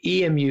an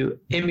EMU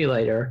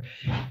emulator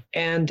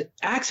and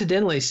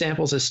accidentally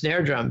samples a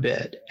snare drum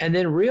bit and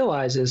then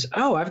realizes,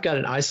 oh, I've got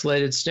an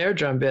isolated snare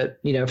drum bit,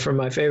 you know, from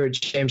my favorite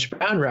James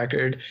Brown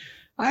record.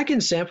 I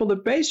can sample the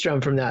bass drum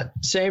from that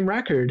same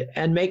record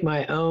and make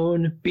my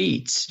own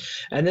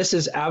beats. And this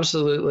is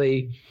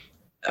absolutely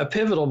a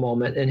pivotal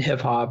moment in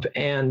hip hop.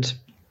 And,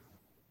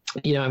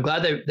 you know, I'm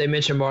glad they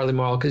mentioned Marley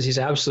Marl because he's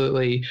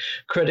absolutely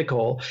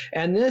critical.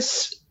 And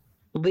this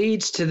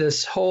leads to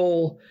this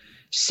whole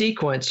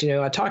sequence. You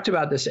know, I talked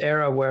about this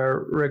era where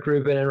Rick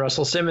Rubin and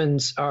Russell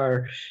Simmons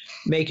are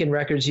making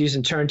records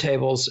using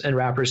turntables and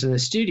rappers in the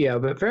studio,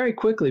 but very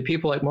quickly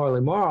people like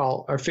Marley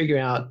Marl are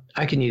figuring out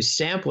I can use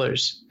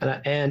samplers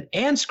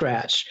and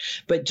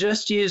scratch, but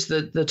just use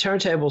the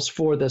turntables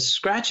for the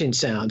scratching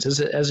sounds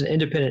as an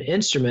independent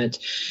instrument,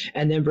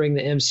 and then bring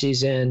the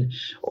MCs in,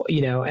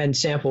 you know, and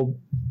sample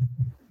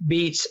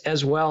beats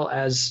as well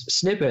as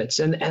snippets.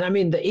 And I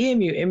mean, the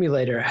EMU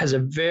emulator has a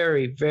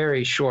very,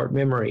 very short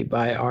memory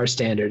by our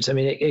standards. I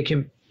mean, it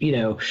can, you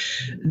know,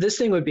 this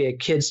thing would be a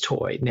kid's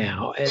toy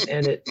now,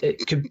 and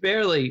it could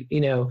barely,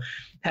 you know,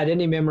 had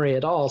any memory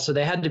at all. So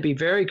they had to be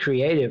very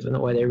creative in the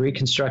way they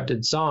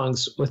reconstructed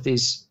songs with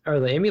these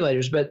early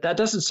emulators. But that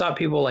doesn't stop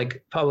people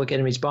like Public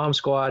Enemy's Bomb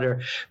Squad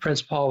or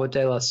Prince Paul with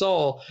De La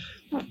Soul,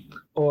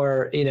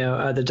 or, you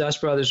know, the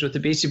Dust Brothers with the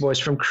Beastie Boys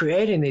from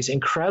creating these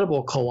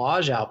incredible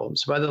collage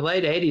albums. By the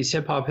late 80s,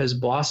 hip hop has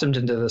blossomed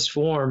into this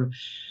form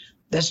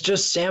that's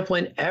just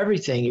sampling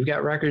everything. You've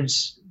got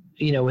records,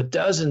 you know, with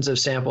dozens of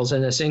samples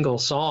in a single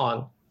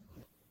song.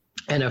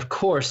 And of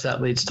course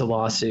that leads to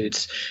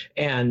lawsuits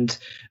and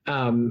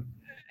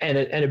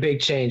a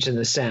big change in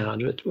the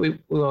sound. But we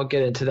won't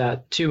get into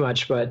that too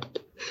much, but,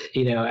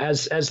 you know,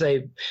 as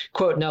they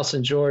quote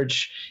Nelson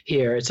George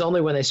here, it's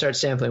only when they start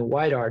sampling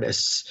white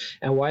artists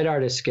and white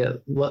artists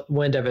get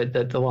wind of it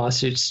that the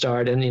lawsuits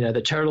start. And, you know,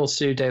 the Turtles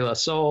sued De La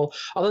Soul,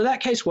 although that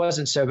case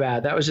wasn't so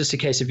bad. That was just a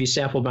case, if you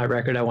sampled my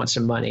record, I want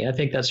some money. I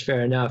think that's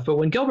fair enough. But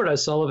when Gilbert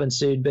O'Sullivan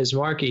sued Biz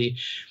Markie,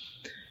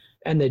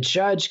 and the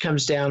judge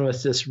comes down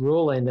with this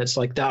ruling that's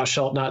like, thou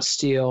shalt not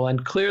steal,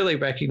 and clearly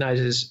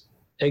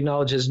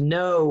acknowledges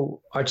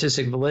no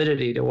artistic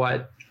validity to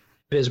what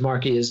Biz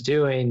Markie is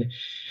doing,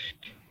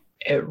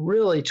 it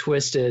really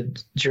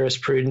twisted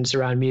jurisprudence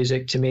around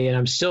music to me. And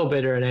I'm still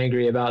bitter and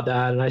angry about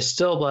that. And I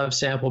still love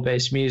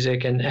sample-based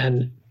music and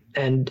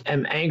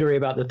am angry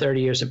about the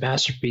 30 years of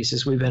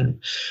masterpieces we've been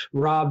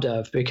robbed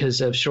of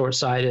because of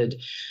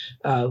short-sighted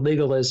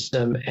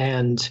legalism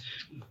and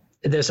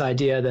this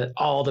idea that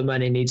all the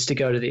money needs to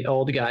go to the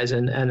old guys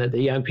and that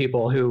the young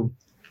people who,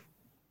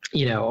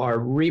 you know, are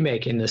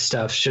remaking this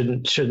stuff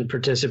shouldn't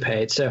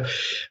participate. So,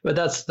 but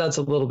that's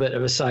a little bit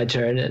of a side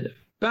turn. And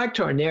back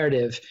to our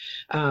narrative.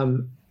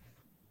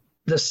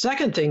 The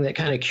second thing that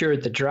kind of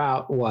cured the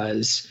drought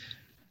was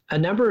a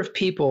number of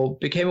people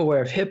became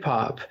aware of hip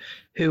hop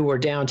who were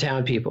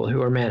downtown people, who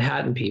were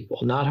Manhattan people,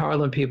 not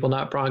Harlem people,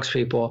 not Bronx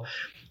people.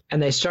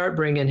 and they start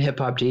bringing hip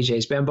hop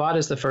DJs. Bambaataa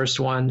is the first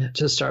one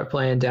to start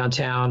playing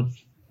downtown.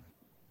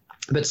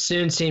 But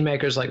soon scene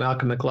makers like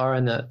Malcolm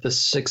McLaren, the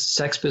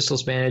Sex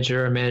Pistols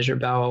manager of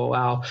Bow Wow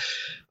Wow,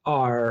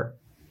 are,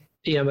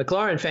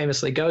 McLaren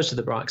famously goes to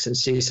the Bronx and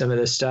sees some of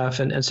this stuff.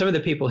 And some of the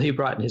people he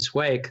brought in his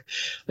wake,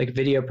 like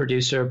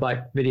a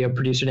black video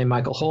producer named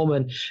Michael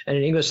Holman and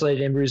an English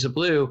lady named Ruza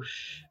Blue,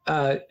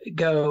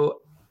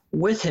 go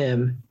with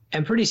him.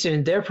 And pretty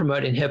soon they're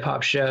promoting hip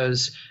hop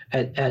shows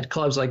at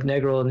clubs like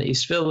Negril in the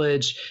East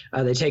Village.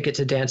 They take it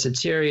to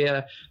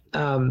Danceteria.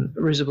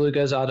 Ruza Blue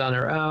goes out on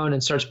her own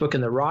and starts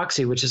booking the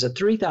Roxy, which is a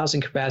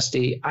 3,000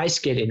 capacity ice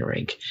skating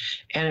rink.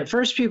 And at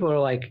first people are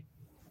like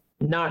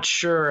not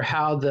sure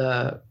how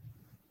the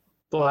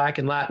Black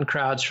and Latin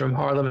crowds from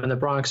Harlem and the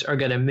Bronx are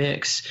going to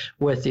mix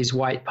with these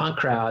white punk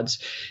crowds.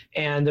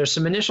 And there's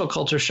some initial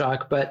culture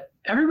shock, but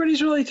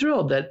everybody's really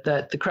thrilled that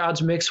the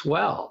crowds mix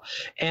well.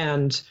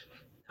 And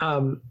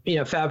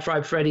Fab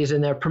Five Freddy's in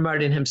there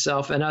promoting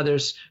himself and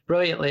others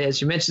brilliantly, as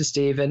you mentioned,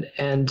 Steve,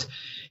 and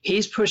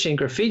he's pushing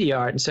graffiti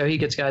art. And so he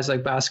gets guys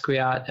like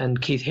Basquiat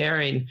and Keith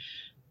Haring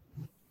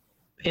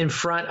in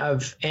front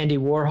of Andy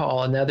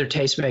Warhol and the other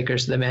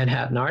tastemakers of the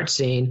Manhattan art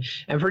scene.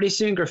 And pretty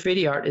soon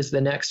graffiti art is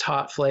the next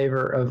hot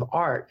flavor of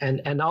art.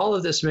 And all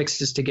of this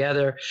mixes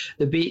together.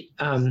 The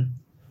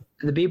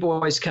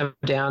B-boys come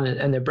down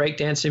and the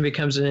breakdancing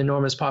becomes an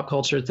enormous pop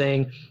culture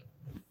thing.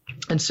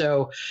 And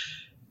so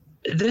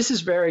this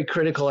is very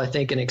critical, I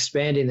think, in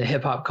expanding the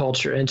hip hop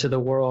culture into the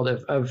world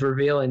of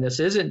revealing this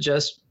isn't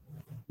just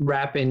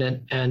rapping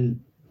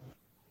and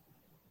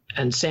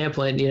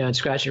sampling, and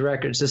scratching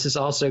records. This is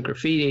also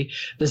graffiti.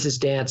 This is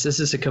dance. This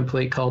is a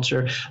complete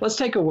culture. Let's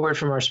take a word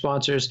from our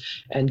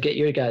sponsors and get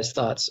your guys'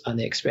 thoughts on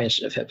the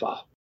expansion of hip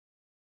hop.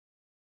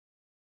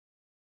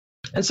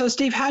 And so,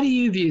 Steve, how do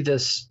you view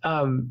this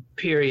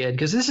period?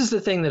 Because this is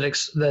the thing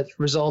that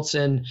results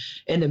in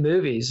the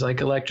movies,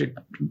 like Electric,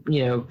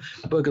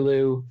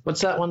 Boogaloo.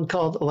 What's that one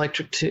called?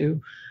 Electric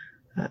 2?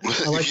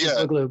 Electric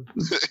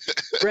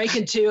Boogaloo.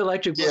 Breaking 2,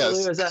 Electric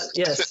Boogaloo. Yes. Is that?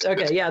 Yes.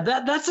 Okay. Yeah.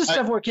 That's the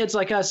stuff where kids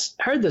like us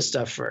heard this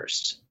stuff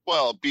first.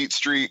 Well, Beat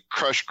Street,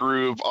 Crush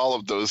Groove, all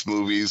of those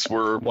movies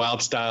were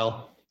Wild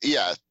Style.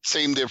 Yeah,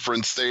 same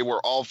difference. They were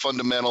all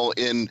fundamental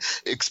in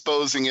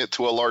exposing it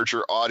to a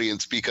larger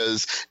audience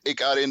because it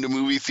got into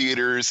movie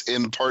theaters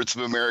in parts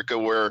of America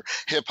where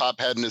hip hop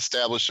hadn't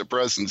established a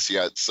presence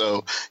yet.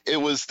 So it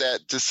was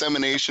that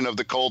dissemination of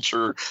the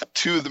culture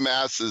to the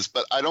masses.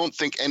 But I don't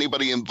think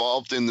anybody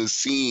involved in the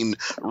scene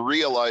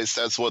realized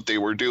that's what they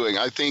were doing.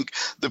 I think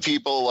the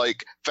people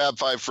like Fab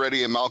Five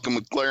Freddy and Malcolm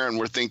McLaren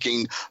were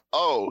thinking,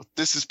 oh,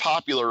 this is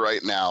popular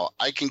right now.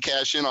 I can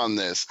cash in on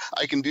this.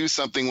 I can do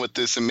something with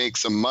this and make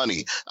some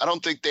money. I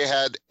don't think they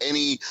had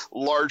any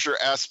larger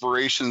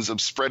aspirations of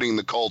spreading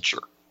the culture.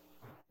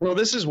 Well,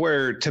 this is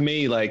where, to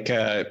me, like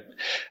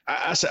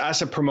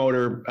as a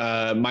promoter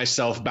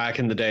myself back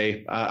in the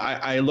day,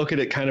 I look at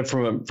it kind of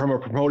from a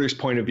promoter's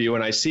point of view,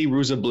 and I see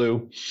Ruza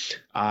Blue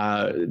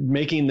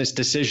making this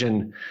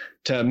decision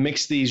to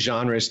mix these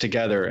genres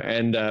together.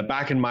 And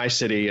back in my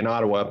city in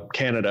Ottawa,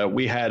 Canada,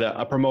 we had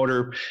a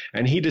promoter,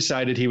 and he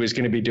decided he was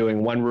going to be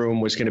doing one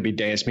room was going to be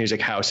dance music,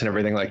 house, and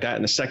everything like that.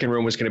 And the second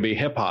room was going to be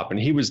hip hop. And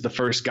he was the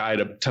first guy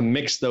to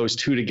mix those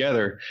two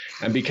together.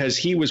 And because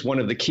he was one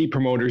of the key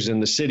promoters in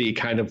the city,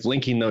 kind of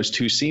linking those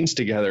two scenes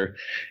together,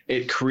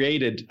 it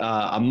created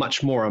a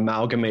much more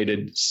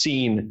amalgamated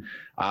scene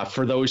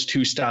for those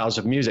two styles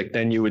of music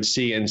than you would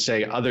see in,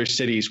 say, other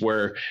cities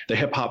where the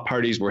hip hop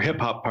parties were hip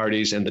hop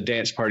parties and the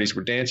dance parties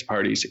were dance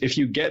parties. If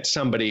you get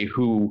somebody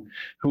who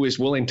is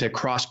willing to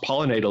cross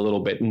pollinate a little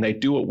bit and they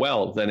do it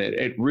well, then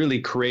it really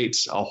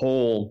creates a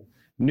whole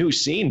new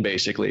scene,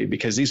 basically,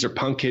 because these are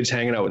punk kids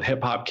hanging out with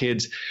hip hop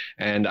kids.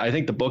 And I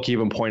think the book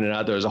even pointed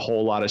out there was a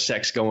whole lot of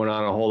sex going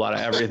on, a whole lot of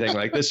everything.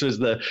 Like this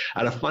was at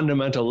a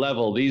fundamental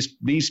level,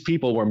 these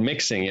people were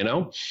mixing,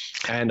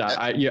 and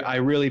I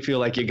really feel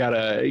like you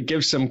gotta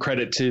give some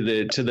credit to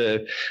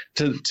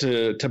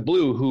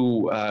Blue,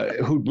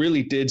 who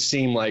really did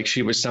seem like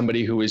she was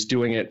somebody who was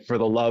doing it for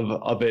the love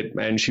of it.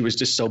 And she was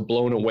just so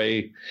blown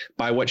away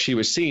by what she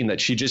was seeing that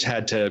she just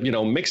had to,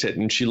 mix it.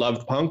 And she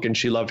loved punk and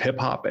she loved hip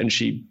hop and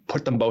she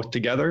put them both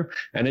together,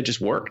 and it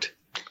just worked.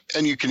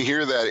 And you can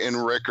hear that in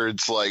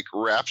records like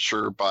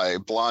Rapture by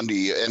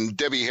Blondie and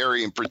Debbie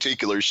Harry in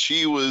particular.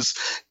 She was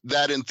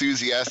that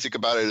enthusiastic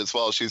about it as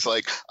well. She's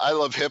like, I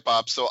love hip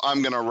hop, so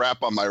I'm going to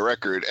rap on my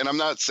record. And I'm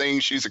not saying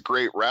she's a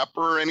great rapper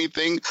or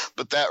anything,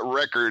 but that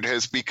record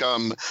has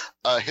become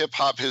a hip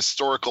hop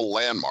historical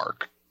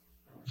landmark.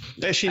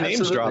 Yeah, she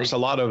names drops a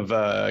lot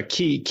of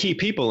key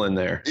people in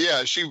there.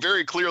 Yeah, she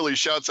very clearly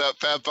shouts out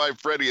Fab Five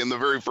Freddy in the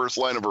very first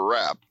line of her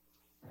rap.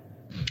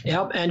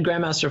 Yep, and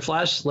Grandmaster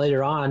Flash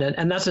later on,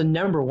 and that's a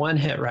 #1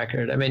 hit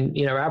record. I mean,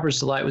 Rapper's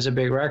Delight was a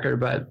big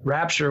record, but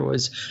Rapture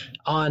was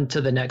on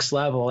to the next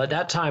level. At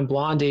that time,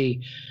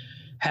 Blondie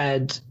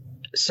had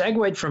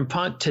segued from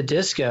punk to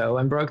disco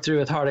and broke through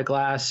with Heart of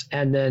Glass.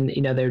 And then,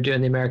 they were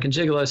doing the American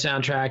Gigolo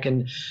soundtrack,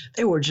 and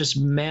they were just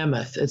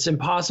mammoth. It's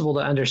impossible to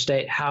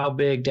understate how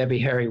big Debbie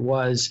Harry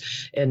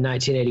was in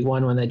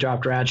 1981 when they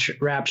dropped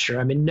Rapture.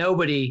 I mean,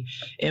 nobody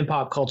in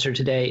pop culture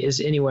today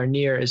is anywhere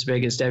near as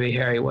big as Debbie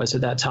Harry was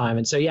at that time.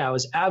 And so, yeah, it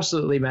was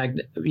absolutely,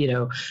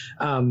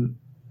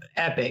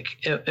 epic.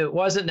 It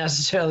wasn't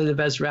necessarily the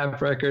best rap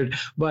record,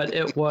 but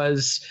it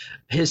was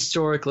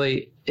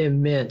historically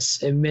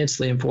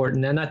immensely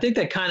important. And I think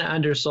they kind of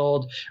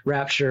undersold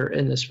Rapture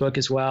in this book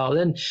as well.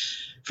 Then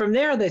from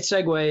there, they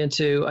segue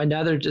into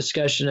another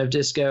discussion of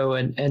disco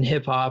and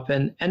hip hop.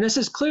 And this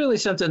is clearly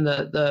something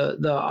that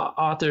the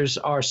authors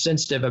are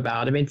sensitive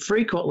about. I mean,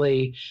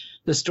 frequently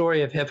the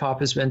story of hip hop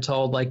has been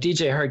told like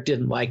DJ Herc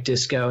didn't like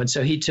disco, and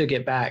so he took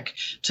it back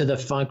to the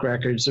funk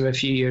records of a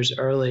few years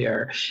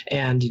earlier.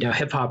 And,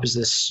 hip hop is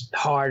this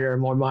harder,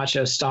 more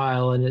macho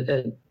style.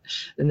 And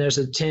there's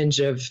a tinge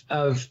of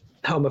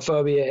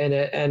homophobia in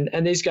it.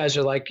 And these guys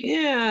are like,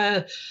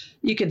 yeah,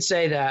 you can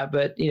say that,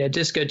 but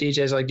disco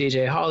DJs like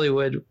DJ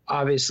Hollywood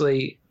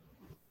obviously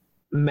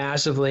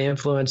massively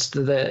influenced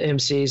the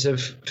MCs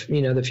of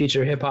the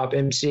future hip hop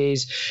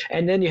MCs.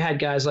 And then you had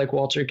guys like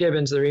Walter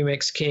Gibbons, the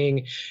remix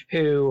king,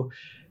 who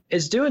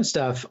is doing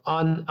stuff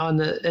in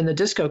the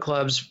disco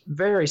clubs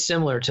very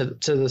similar to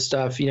the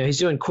stuff. He's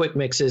doing quick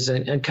mixes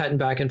and cutting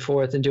back and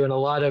forth and doing a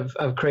lot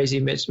of crazy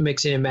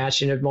mixing and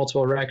matching of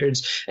multiple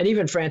records. And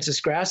even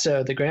Francis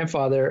Grasso, the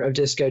grandfather of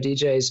disco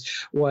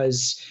DJs,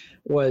 was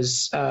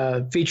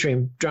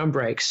featuring drum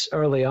breaks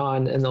early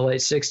on in the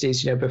late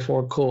 60s,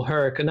 before Kool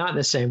Herc, not in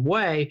the same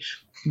way,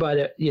 but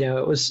it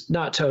was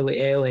not totally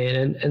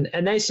alien.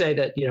 And they say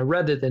that,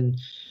 rather than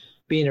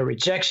being a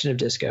rejection of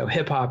disco,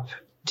 hip hop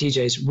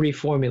DJs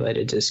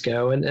reformulated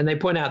disco, and they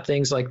point out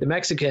things like The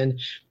Mexican,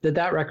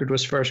 that record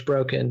was first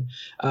broken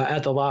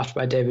at the Loft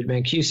by David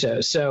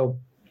Mancuso. So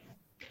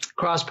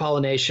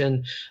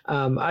cross-pollination.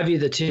 I view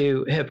the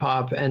two, hip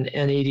hop and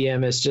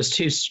EDM, as just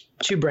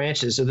two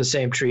branches of the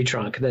same tree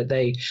trunk, that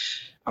they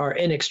are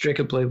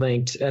inextricably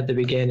linked at the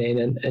beginning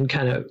and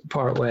kind of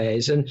part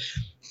ways. And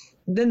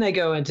then they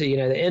go into, the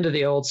end of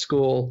the old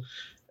school,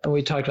 and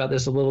we talked about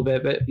this a little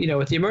bit, but,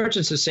 with the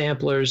emergence of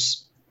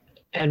samplers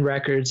and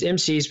records,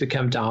 MCs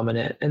become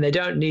dominant, and they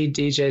don't need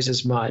DJs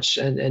as much.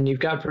 And you've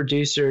got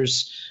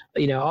producers,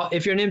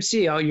 if you're an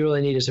MC, all you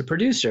really need is a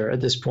producer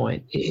at this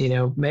point.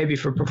 Maybe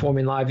for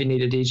performing live, you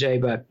need a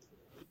DJ,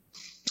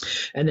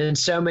 and then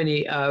so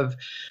many of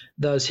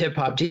those hip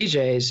hop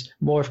DJs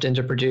morphed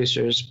into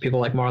producers,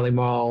 people like Marley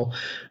Marl,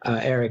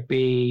 Eric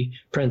B.,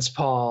 Prince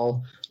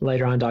Paul,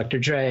 later on Dr.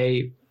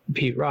 Dre,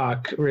 Pete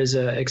Rock,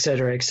 RZA, et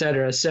cetera, et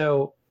cetera.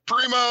 So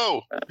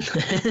Primo.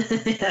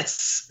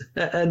 Yes.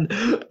 And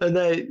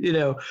they,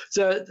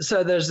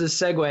 so there's this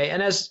segue.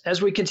 And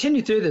as we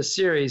continue through this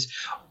series,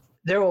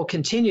 there will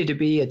continue to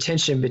be a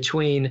tension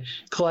between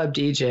club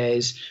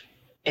DJs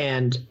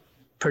and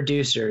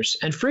producers.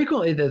 And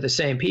frequently they're the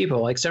same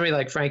people. Like somebody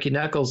like Frankie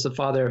Knuckles, the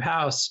father of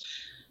house,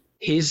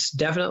 he's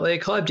definitely a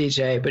club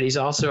DJ, but he's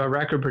also a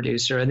record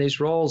producer. And these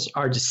roles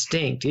are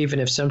distinct, even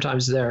if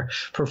sometimes they're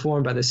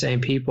performed by the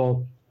same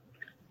people.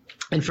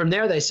 And from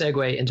there, they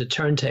segue into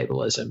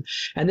turntablism.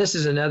 And this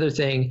is another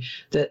thing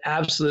that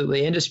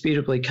absolutely,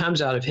 indisputably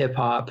comes out of hip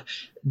hop,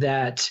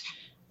 that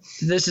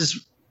this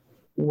is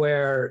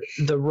where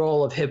the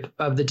role of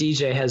the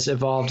DJ has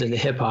evolved into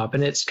hip hop.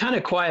 And it's kind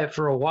of quiet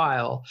for a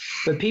while,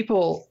 but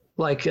people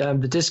like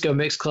the Disco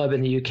Mix Club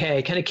in the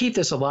UK kind of keep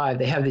this alive.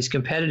 They have these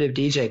competitive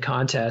DJ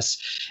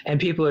contests,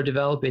 and people are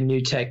developing new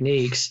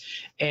techniques.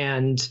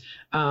 And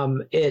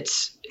it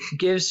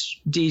gives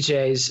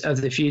DJs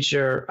of the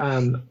future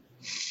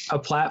a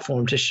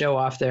platform to show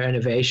off their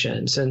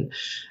innovations. And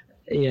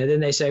then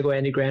they segue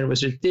into Grand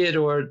Wizard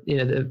Theodore,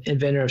 the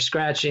inventor of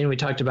scratching. We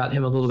talked about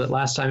him a little bit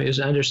last time. He was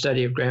an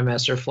understudy of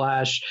Grandmaster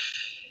Flash.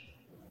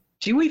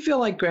 Do we feel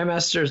like Grand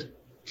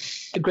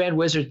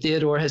Wizard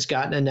Theodore has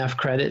gotten enough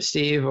credit,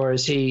 Steve, or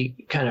is he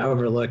kind of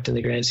overlooked in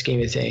the grand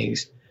scheme of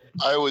things?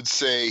 I would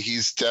say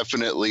he's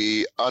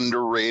definitely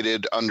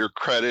underrated,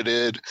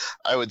 undercredited.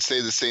 I would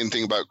say the same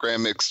thing about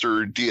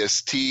Grandmixer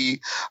DST.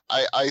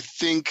 I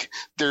think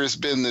there's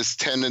been this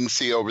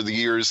tendency over the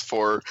years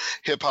for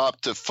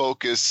hip-hop to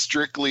focus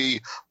strictly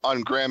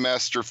on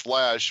Grandmaster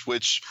Flash,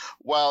 which,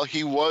 while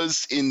he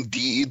was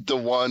indeed the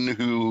one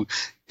who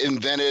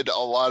invented a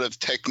lot of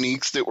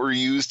techniques that were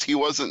used, he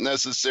wasn't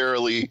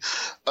necessarily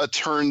a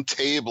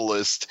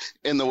turntablist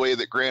in the way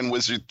that Grand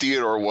Wizard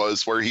Theodore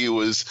was, where he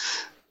was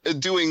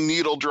doing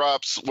needle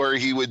drops where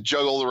he would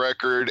juggle the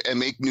record and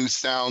make new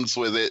sounds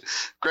with it.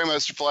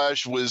 Grandmaster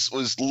Flash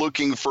was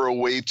looking for a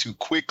way to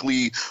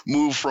quickly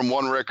move from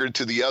one record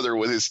to the other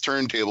with his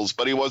turntables,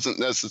 but he wasn't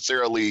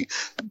necessarily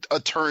a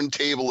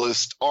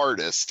turntablist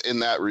artist in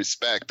that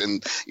respect.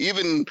 And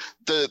even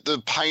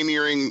the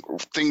pioneering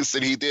things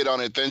that he did on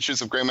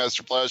Adventures of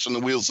Grandmaster Flash on the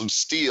Wheels of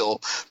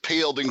Steel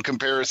paled in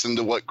comparison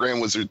to what Grand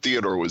Wizard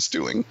Theodore was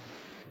doing.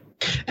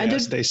 And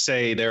yes, they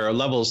say there are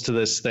levels to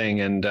this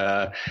thing, and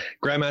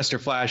Grandmaster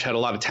Flash had a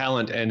lot of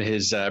talent, and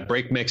his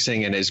break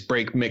mixing and his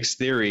break mix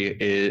theory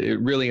is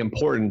really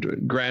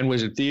important. Grand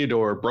Wizard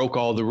Theodore broke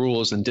all the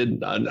rules and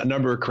did a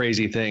number of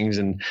crazy things,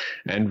 and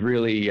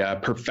really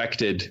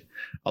perfected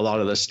a lot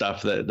of the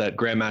stuff that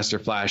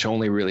Grandmaster Flash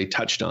only really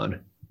touched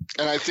on.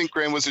 And I think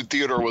Grand Wizard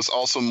Theodore was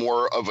also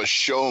more of a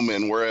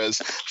showman, whereas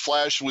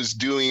Flash was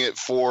doing it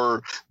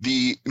for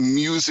the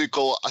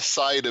musical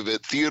side of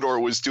it. Theodore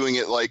was doing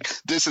it like,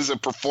 this is a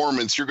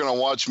performance. You're going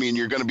to watch me and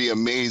you're going to be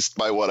amazed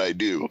by what I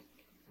do.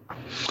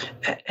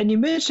 And you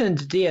mentioned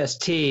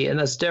DST, and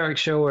that's Derek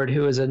Showard,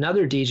 who is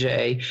another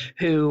DJ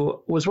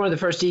who was one of the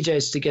first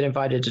DJs to get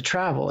invited to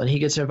travel, and he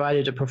gets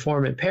invited to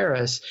perform in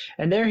Paris.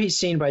 And there he's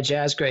seen by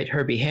jazz great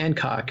Herbie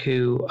Hancock,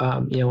 who,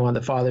 one of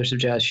the fathers of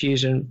jazz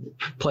fusion,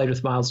 played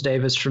with Miles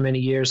Davis for many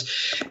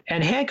years.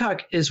 And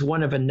Hancock is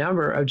one of a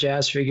number of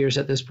jazz figures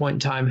at this point in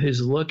time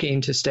who's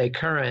looking to stay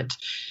current,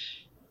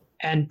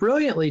 and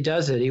brilliantly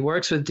does it. He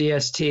works with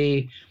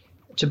DST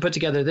to put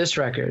together this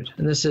record,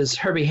 and this is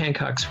Herbie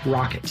Hancock's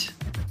Rocket.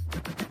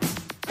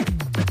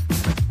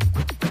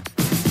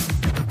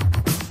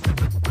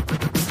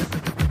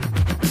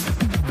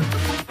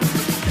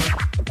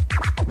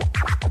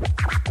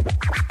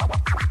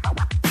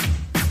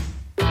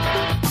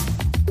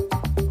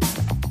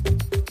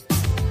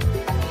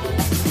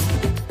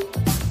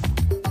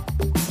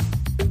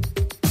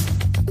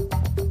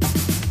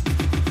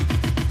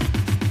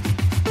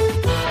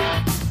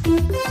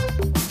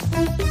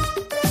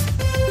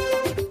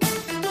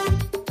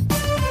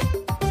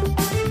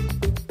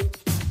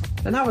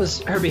 And that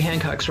was Herbie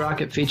Hancock's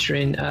Rocket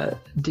featuring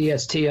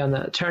DST on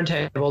the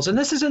turntables. And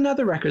this is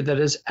another record that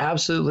is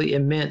absolutely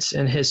immense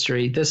in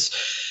history.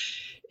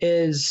 It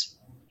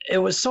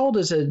was sold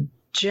as a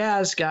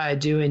jazz guy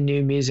doing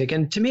new music.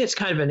 And to me, it's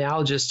kind of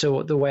analogous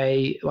to the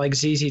way like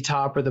ZZ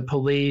Top or The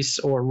Police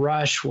or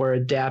Rush were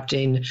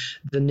adapting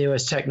the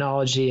newest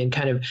technology and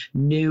kind of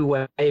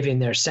new waving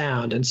their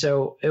sound. And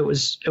so it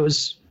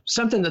was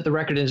something that the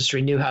record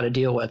industry knew how to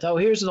deal with. Oh,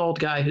 here's an old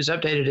guy who's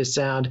updated his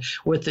sound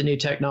with the new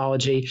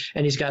technology,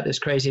 and he's got this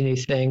crazy new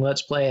thing.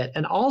 Let's play it.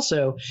 And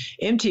also,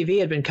 MTV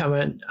had been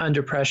coming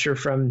under pressure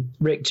from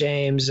Rick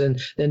James and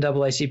then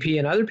NAACP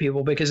and other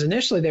people, because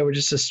initially they were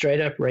just a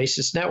straight up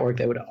racist network.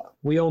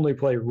 We only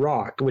play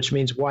rock, which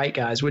means white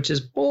guys, which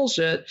is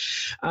bullshit.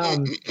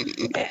 And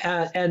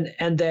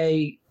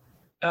they,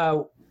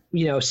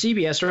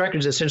 CBS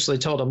Records essentially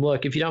told them,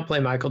 look, if you don't play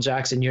Michael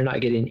Jackson, you're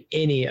not getting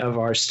any of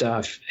our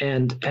stuff.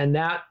 And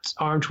that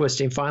arm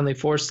twisting finally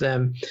forced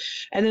them.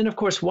 And then, of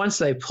course, once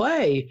they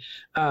play,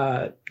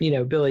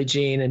 Billie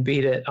Jean and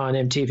Beat It on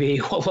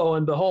MTV, well, lo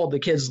and behold, the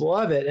kids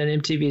love it.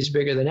 And MTV is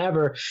bigger than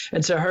ever.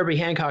 And so Herbie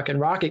Hancock and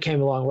Rocket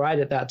came along right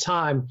at that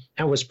time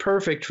and was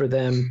perfect for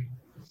them,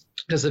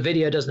 because the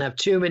video doesn't have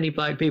too many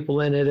black people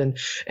in it.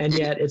 And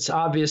yet it's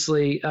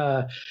obviously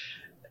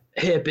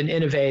hip and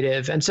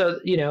innovative. And so,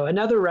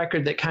 another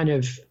record that kind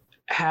of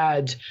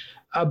had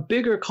a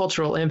bigger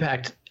cultural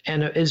impact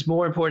and is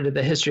more important to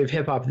the history of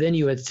hip hop than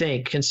you would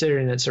think,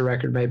 considering it's a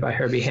record made by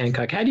Herbie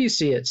Hancock. How do you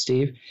see it,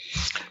 Steve?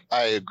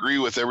 I agree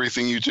with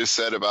everything you just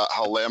said about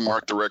how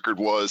landmark the record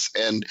was.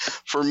 And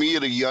for me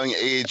at a young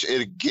age,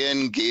 it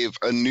again gave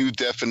a new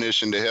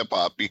definition to hip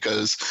hop,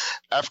 because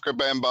Afrika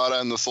Bambaataa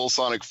and the Soul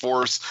Sonic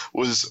Force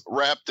was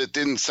rap that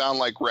didn't sound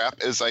like rap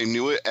as I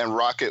knew it. And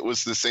Rocket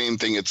was the same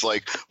thing. It's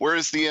like,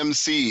 where's the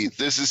MC?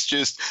 This is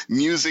just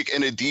music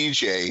and a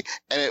DJ.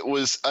 And it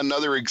was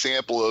another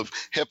example of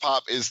hip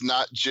hop is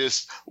not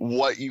just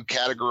what you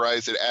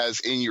categorize it as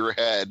in your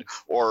head,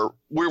 or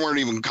we weren't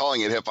even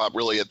calling it hip hop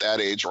really at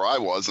that age, or I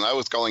was, and I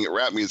was calling it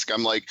rap music.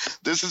 I'm like,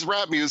 this is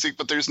rap music,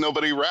 but there's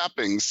nobody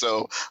rapping.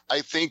 So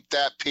I think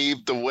that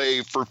paved the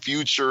way for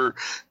future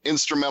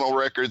instrumental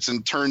records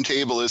and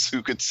turntablists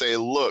who could say,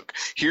 look,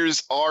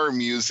 here's our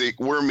music.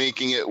 We're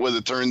making it with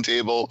a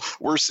turntable.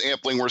 We're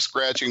sampling, we're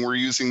scratching, we're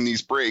using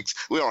these breaks.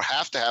 We don't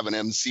have to have an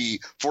MC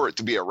for it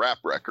to be a rap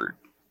record.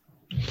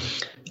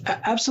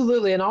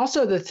 Absolutely. And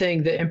also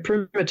the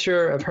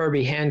imprimatur of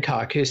Herbie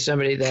Hancock, who's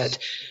somebody that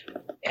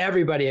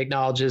everybody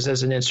acknowledges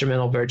as an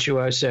instrumental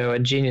virtuoso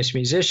and genius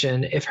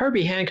musician. If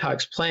Herbie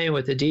Hancock's playing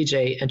with the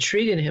DJ and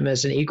treating him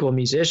as an equal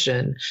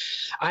musician,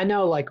 I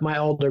know like my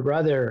older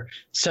brother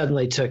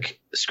suddenly took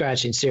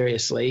scratching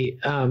seriously.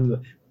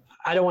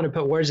 I don't want to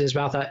put words in his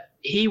mouth.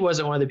 He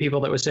wasn't one of the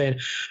people that was saying,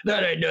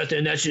 that ain't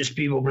nothing, that's just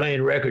people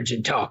playing records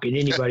and talking.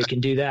 Anybody can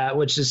do that,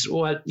 which is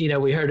what,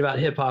 we heard about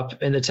hip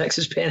hop in the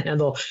Texas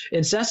Panhandle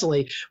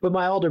incessantly. But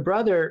my older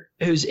brother,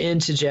 who's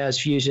into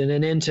jazz fusion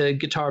and into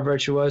guitar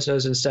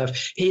virtuosos and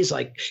stuff, he's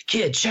like,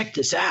 kid, check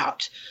this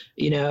out.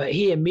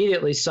 He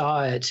immediately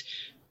saw it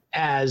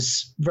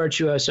as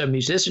virtuoso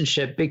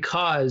musicianship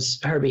because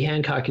Herbie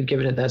Hancock had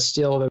given it that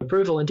seal of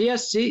approval. And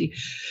DST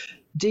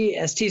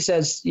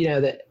says,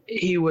 that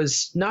he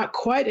was not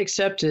quite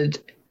accepted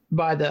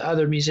by the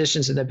other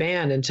musicians in the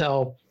band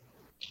until,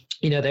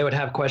 they would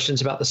have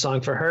questions about the song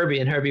for Herbie.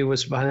 And Herbie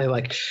was finally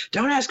like,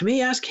 don't ask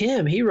me, ask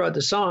him. He wrote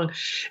the song.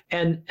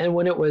 And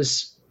when it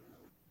was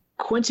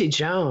Quincy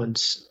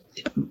Jones,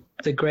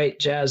 the great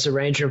jazz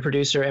arranger and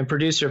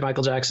producer of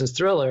Michael Jackson's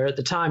Thriller at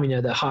the time,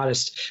 the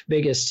hottest,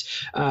 biggest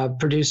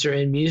producer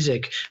in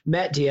music,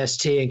 met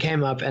DST and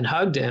came up and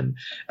hugged him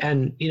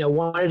and,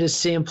 wanted to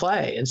see him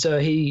play. And so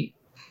he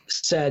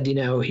said,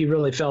 he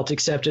really felt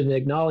accepted and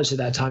acknowledged at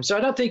that time. So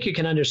I don't think you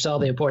can undersell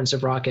the importance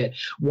of Rocket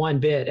one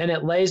bit. And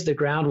it lays the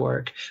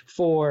groundwork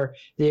for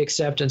the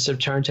acceptance of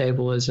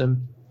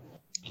turntablism.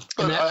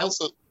 But I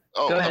also,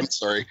 I'm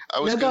sorry.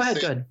 Go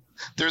ahead.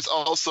 There's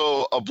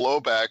also a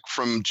blowback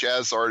from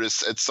jazz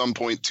artists at some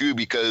point too,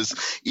 because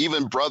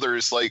even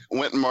brothers like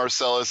Wynton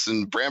Marsalis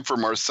and Branford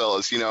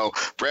Marsalis,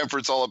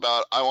 Branford's all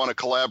about, I want to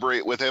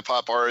collaborate with hip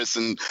hop artists,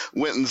 and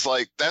Wynton's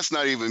like, that's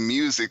not even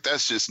music,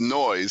 that's just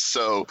noise.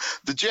 So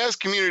the jazz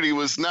community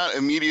was not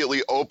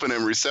immediately open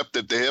and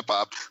receptive to hip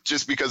hop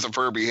just because of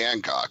Herbie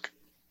Hancock.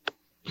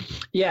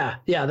 Yeah,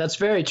 that's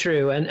very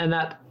true. And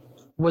that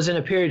was in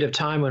a period of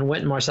time when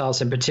Wynton Marsalis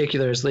in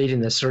particular is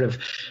leading this sort of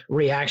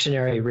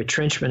reactionary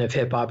retrenchment of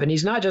hip hop. And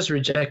he's not just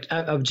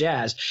of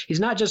jazz. He's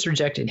not just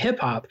rejecting hip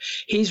hop.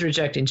 He's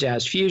rejecting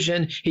jazz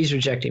fusion. He's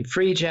rejecting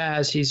free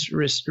jazz. He's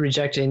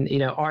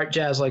rejecting, art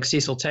jazz like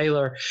Cecil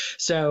Taylor.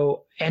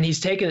 So, and he's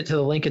taken it to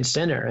the Lincoln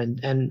Center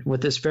and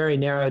with this very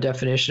narrow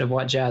definition of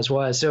what jazz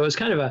was. So it was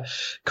kind of a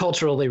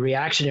culturally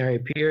reactionary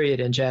period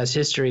in jazz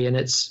history. And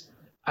it's,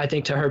 I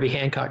think, to Herbie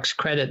Hancock's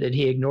credit that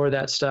he ignored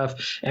that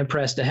stuff and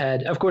pressed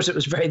ahead. Of course, it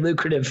was very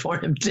lucrative for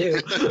him too.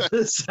 Man,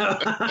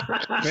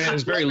 it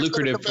was very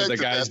lucrative for the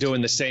guys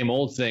doing the same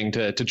old thing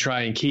to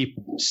try and keep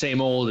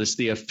same old as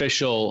the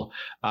official,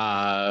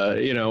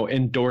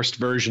 endorsed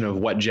version of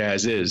what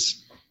jazz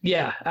is.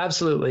 Yeah,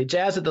 absolutely.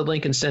 Jazz at the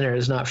Lincoln Center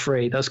is not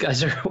free. Those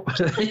guys are,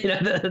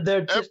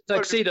 their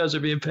tuxedos are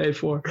being paid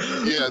for.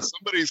 Yeah,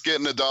 somebody's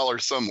getting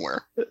 $1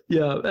 somewhere.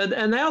 Yeah,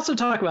 and they also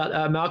talk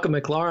about Malcolm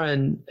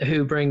McLaren,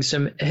 who brings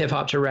some hip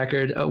hop to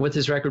record with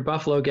his record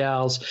Buffalo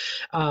Gals,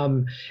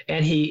 and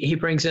he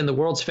brings in the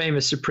world's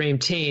famous Supreme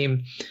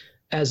Team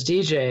as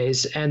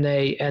DJs, and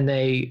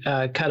they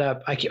cut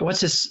up.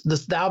 What's this?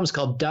 The album's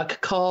called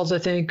Duck Calls, I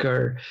think,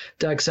 or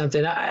Duck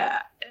something.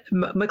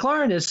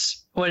 McLaren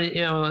is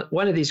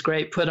one of these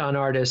great put-on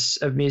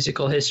artists of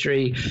musical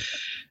history.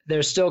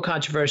 There's still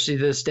controversy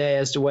to this day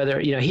as to whether,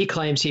 he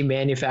claims he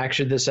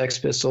manufactured the Sex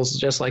Pistols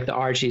just like the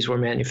Archies were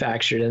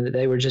manufactured, and that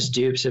they were just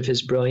dupes of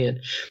his brilliant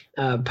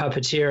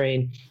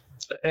puppeteering.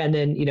 And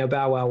then,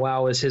 Bow Wow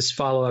Wow was his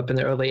follow-up in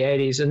the early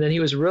 80s. And then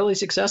he was really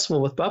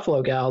successful with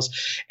Buffalo Gals.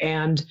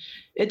 And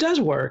it does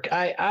work.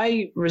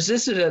 I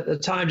resisted it at the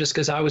time just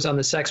because I was on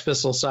the Sex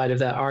Pistols side of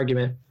that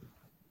argument.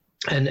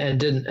 And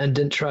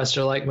didn't trust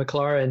or like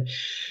McLaren.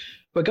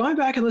 But going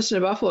back and listening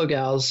to Buffalo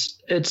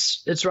Gals,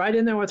 it's right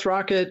in there with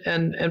Rocket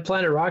and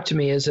Planet Rock to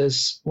me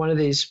as one of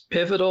these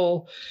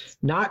pivotal,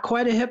 not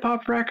quite a hip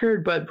hop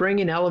record, but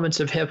bringing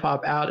elements of hip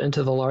hop out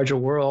into the larger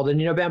world.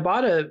 And,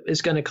 Bambaataa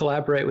is going to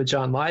collaborate with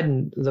John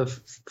Lydon, the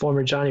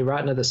former Johnny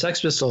Rotten of the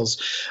Sex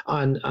Pistols,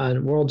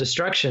 on World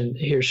Destruction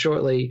here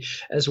shortly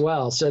as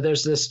well. So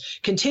there's this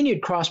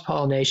continued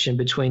cross-pollination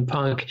between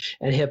punk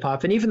and hip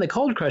hop. And even the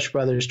Cold Crush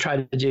Brothers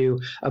try to do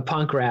a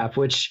punk rap,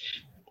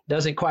 which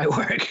doesn't quite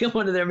work.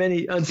 One of their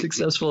many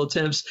unsuccessful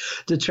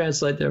attempts to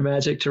translate their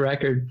magic to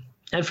record.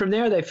 And from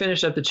there, they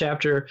finished up the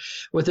chapter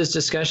with this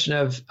discussion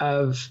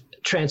of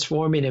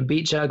transforming and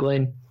beat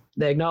juggling.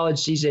 They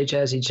acknowledged DJ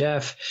Jazzy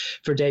Jeff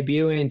for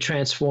debuting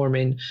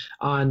Transforming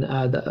on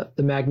the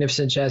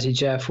magnificent Jazzy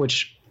Jeff,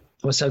 which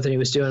was something he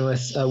was doing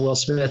with Will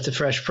Smith, the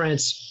Fresh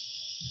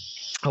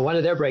Prince, one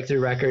of their breakthrough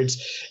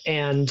records.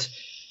 And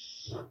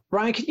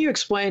Ryan, can you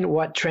explain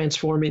what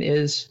Transforming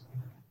is?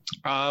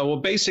 Well,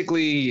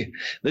 basically,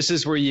 this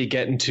is where you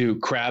get into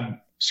crab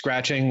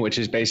scratching, which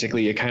is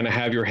basically you kind of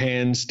have your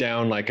hands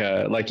down like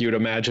you would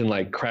imagine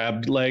like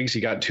crab legs.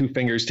 You got two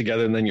fingers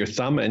together and then your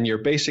thumb, and you're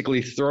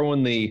basically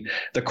throwing the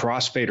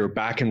crossfader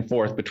back and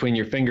forth between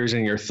your fingers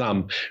and your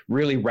thumb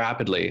really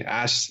rapidly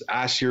as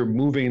you're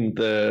moving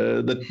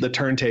the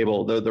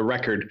turntable, the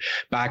record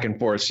back and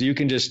forth. So you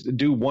can just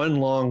do one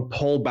long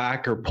pull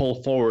back or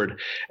pull forward,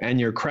 and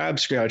your crab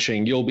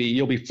scratching, you'll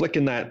be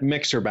flicking that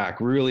mixer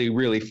back really,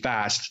 really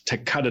fast to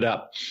cut it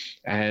up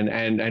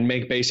and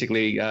make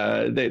basically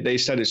they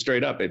said it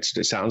straight up. It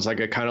sounds like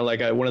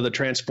one of the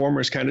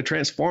Transformers kind of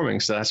transforming.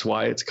 So that's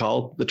why it's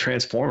called the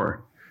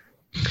Transformer.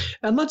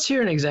 And let's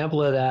hear an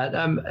example of that.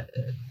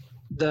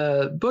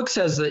 The book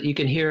says that you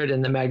can hear it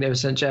in the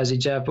magnificent Jazzy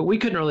Jeff, but we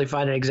couldn't really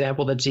find an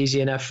example that's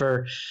easy enough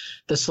for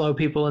the slow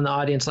people in the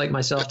audience like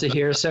myself to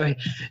hear. So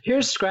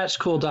here's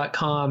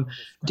scratchcool.com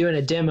doing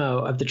a demo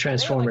of the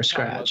Transformer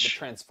Scratch. The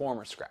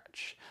Transformer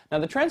Scratch. Now,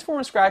 the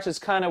Transformer Scratch is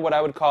kind of what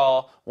I would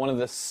call one of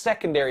the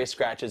secondary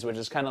scratches, which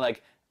is kind of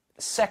like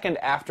second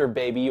after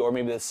Baby, or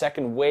maybe the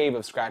second wave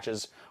of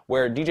scratches,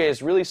 where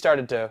DJs really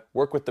started to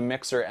work with the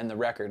mixer and the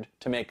record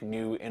to make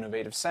new,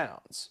 innovative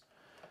sounds.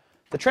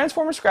 The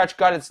Transformer Scratch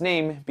got its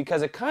name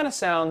because it kind of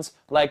sounds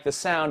like the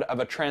sound of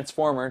a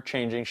transformer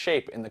changing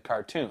shape in the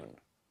cartoon.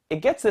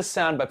 It gets this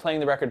sound by playing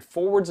the record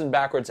forwards and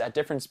backwards at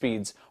different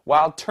speeds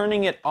while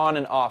turning it on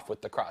and off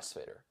with the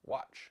crossfader.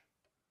 Watch.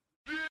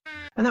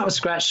 And that was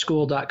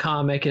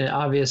scratchschool.com, making it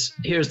obvious.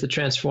 Here's the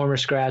Transformer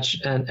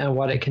Scratch and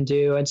what it can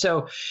do. And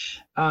so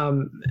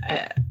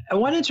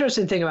one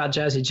interesting thing about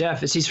Jazzy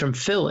Jeff is he's from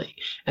Philly.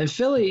 And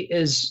Philly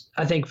is,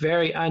 I think,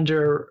 very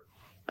under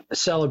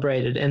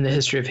celebrated in the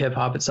history of hip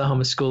hop. It's the home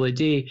of Schoolie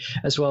D,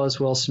 as well as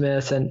Will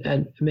Smith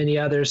and many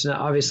others. And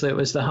obviously it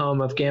was the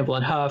home of Gamble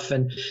and Huff,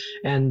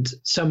 and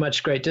so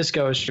much great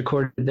disco was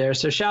recorded there.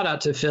 So shout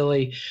out to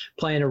Philly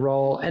playing a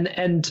role.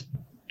 And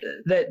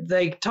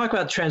they talk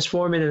about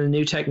transforming and the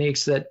new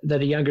techniques that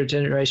a younger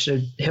generation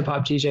of hip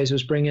hop DJs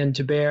was bringing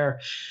to bear.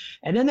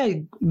 And then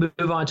they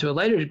move on to a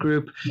later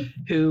group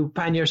who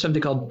pioneer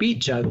something called beat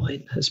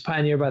juggling. It's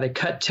pioneered by the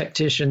cut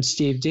tactician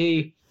Steve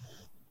D.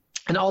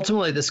 And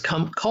ultimately, this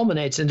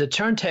culminates into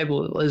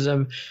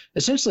turntablism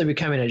essentially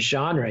becoming a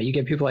genre. You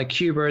get people like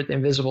Qbert, the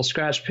Invisible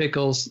Scratch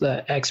Pickles,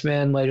 the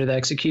X-Men, later the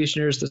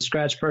Executioners, the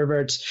Scratch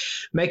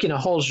Perverts, making a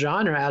whole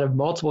genre out of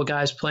multiple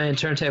guys playing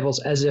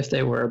turntables as if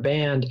they were a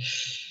band.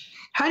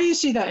 How do you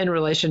see that in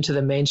relation to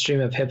the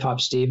mainstream of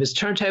hip-hop, Steve? Is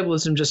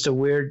turntablism just a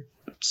weird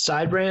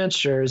side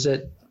branch, or is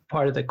it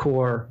part of the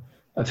core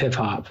of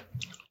hip-hop?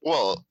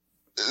 Well,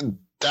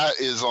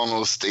 that is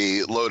almost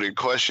a loaded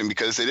question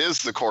because it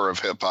is the core of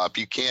hip hop.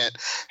 You can't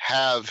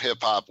have hip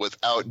hop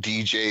without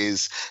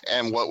DJs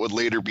and what would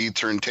later be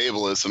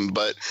turntablism.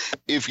 But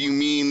if you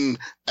mean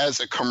as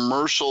a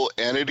commercial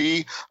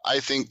entity, I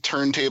think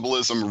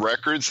turntablism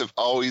records have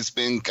always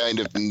been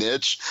kind of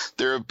niche.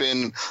 There have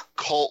been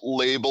cult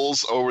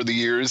labels over the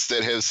years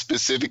that have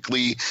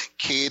specifically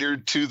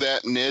catered to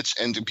that niche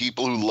and to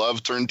people who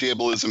love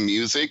turntablism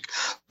music.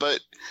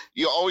 But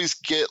you always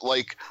get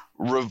like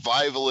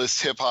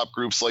revivalist hip-hop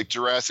groups like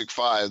Jurassic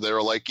 5 that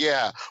are like,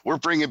 yeah, we're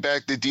bringing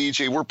back the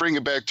DJ, we're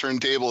bringing back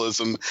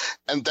turntablism.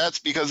 And that's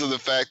because of the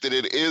fact that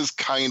it is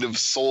kind of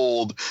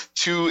sold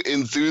to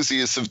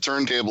enthusiasts of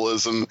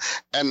turntablism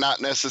and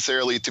not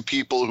necessarily to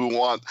people who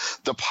want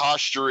the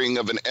posturing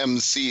of an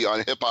MC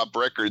on hip-hop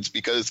records.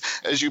 Because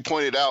as you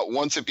pointed out,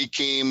 once it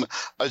became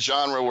a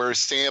genre where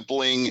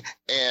sampling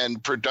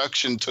and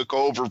production took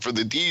over for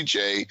the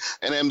DJ,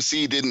 an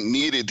MC didn't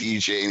need a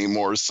DJ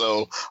anymore.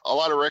 So a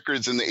lot of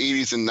records in the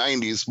 80s and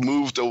 90s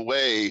moved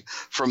away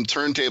from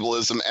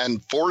turntablism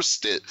and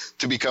forced it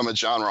to become a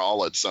genre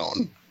all its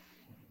own.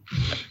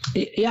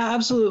 Yeah,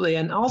 absolutely.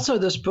 And also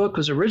this book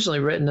was originally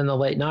written in the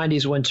late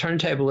 90s when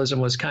turntablism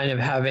was kind of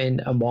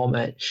having a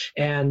moment.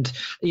 And,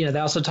 you know, they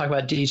also talk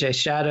about DJ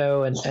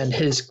Shadow and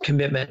his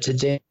commitment to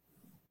dance.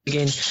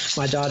 Again,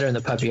 my daughter and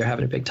the puppy are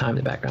having a big time in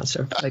the background,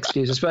 so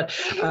excuses. But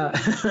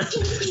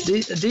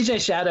DJ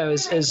Shadow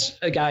is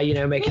a guy, you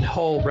know, making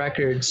whole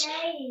records.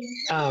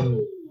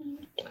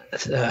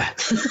 That's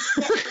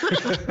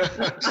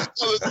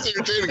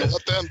entertaining.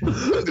 Let them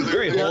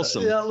very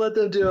wholesome. Yeah, let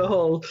them do a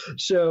whole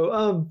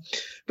show.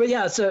 But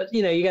yeah, so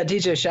you know, you got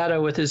DJ Shadow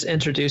with his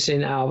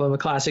introducing album, a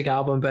classic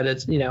album, but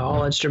it's, you know,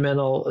 all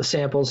instrumental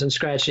samples and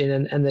scratching,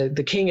 and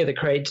the king of the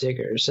crate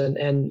diggers,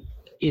 and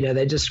you know,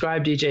 they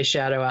describe DJ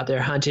Shadow out there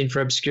hunting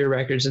for obscure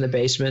records in the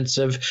basements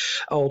of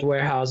old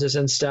warehouses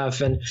and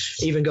stuff, and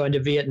even going to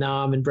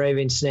Vietnam and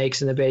braving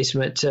snakes in the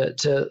basement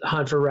to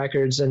hunt for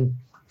records. And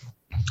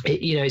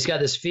you know, he's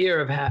got this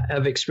fear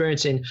of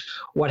experiencing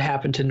what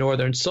happened to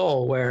Northern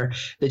Soul, where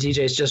the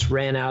DJs just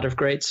ran out of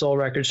great soul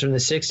records from the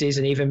 60s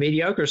and even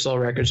mediocre soul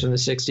records from the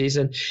 60s.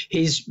 And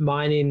he's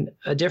mining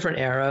a different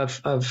era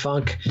of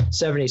funk,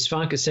 70s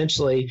funk,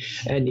 essentially,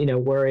 and, you know,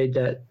 worried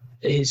that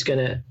he's going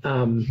to,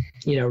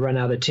 you know, run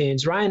out of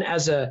tunes. Ryan,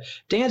 as a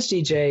dance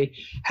DJ,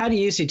 how do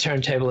you see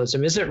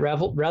turntablism? Is it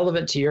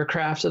relevant to your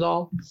craft at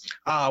all?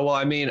 Well,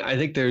 I mean, I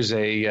think there's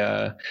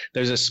a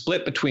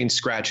split between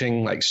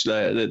scratching. Like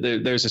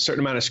there's a certain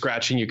amount of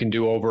scratching you can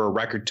do over a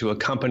record to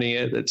accompany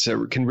it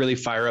that can really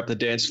fire up the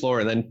dance floor.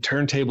 And then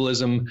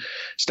turntablism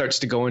starts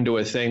to go into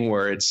a thing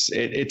where it's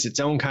its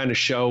own kind of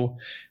show.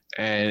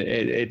 And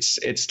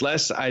it's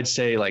less, I'd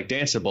say, like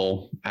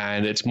danceable,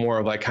 and it's more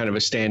of like kind of a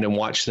stand and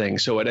watch thing.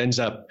 So it ends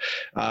up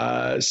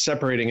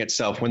separating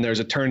itself. When there's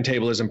a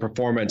turntablism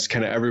performance,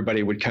 kind of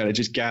everybody would kind of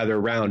just gather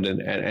around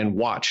and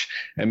watch.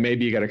 And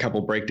maybe you got a couple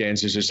break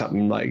dancers or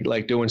something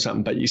like doing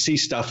something. But you see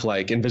stuff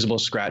like Invisible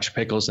Scratch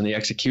Pickles and the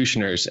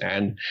Executioners,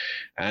 and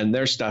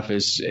their stuff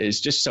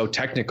is just so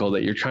technical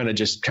that you're trying to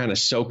just kind of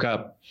soak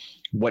up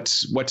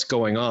what's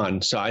going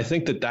on. So I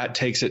think that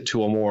takes it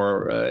to a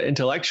more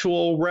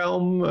intellectual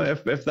realm,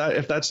 if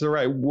that's the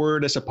right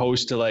word, as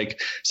opposed to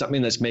like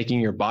something that's making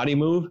your body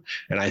move.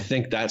 And I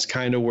think that's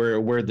kind of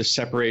where the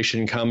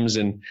separation comes.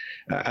 And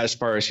as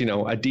far as, you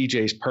know, a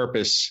DJ's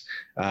purpose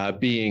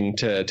being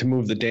to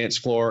move the dance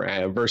floor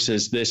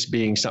versus this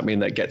being something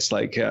that gets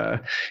like,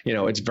 you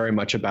know, it's very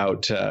much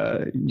about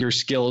your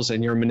skills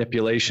and your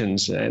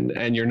manipulations,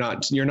 and you're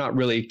not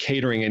really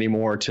catering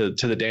anymore to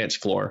the dance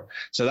floor.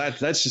 So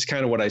that's just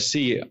kind of what I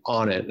see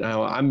on it.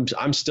 Now,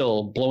 I'm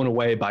still blown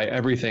away by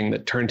everything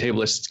that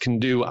turntablists can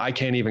do. I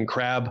can't even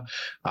crab.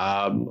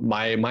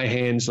 My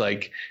hands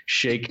like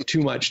shake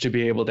too much to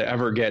be able to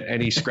ever get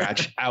any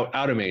scratch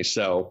out of me.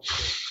 So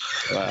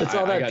It's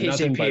all that I got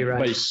nothing PCP, right?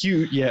 but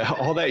huge,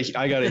 all that.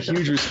 I got a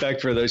huge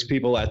respect for those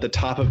people at the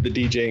top of the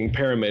DJing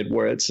pyramid,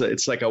 where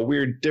it's like a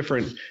weird,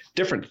 different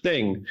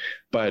thing.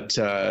 But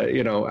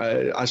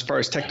as far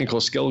as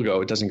technical skill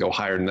go, it doesn't go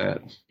higher than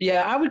that.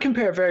 Yeah, I would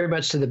compare it very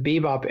much to the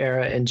bebop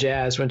era in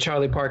jazz, when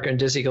Charlie Parker and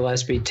Dizzy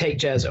Gillespie take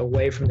jazz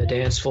away from the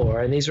dance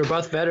floor. And these were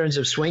both veterans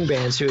of swing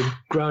bands who had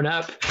grown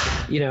up,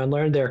 and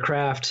learned their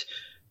craft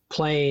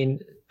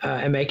playing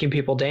and making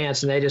people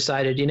dance. And they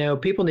decided,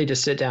 people need to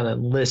sit down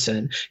and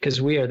listen, because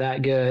we are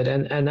that good.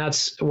 And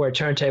that's where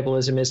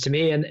turntablism is to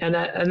me. And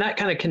that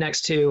kind of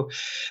connects to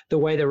the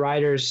way the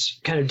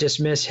writers kind of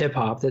dismiss hip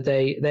hop, that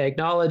they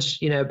acknowledge,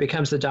 it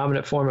becomes the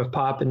dominant form of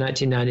pop in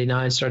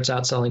 1999, starts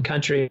out selling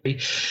country,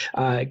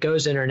 it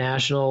goes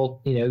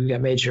international. You've got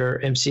major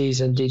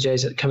MCs and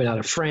DJs coming out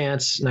of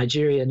France,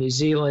 Nigeria, New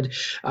Zealand,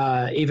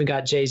 even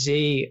got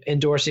Jay-Z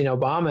endorsing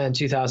Obama in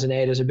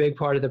 2008 as a big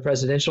part of the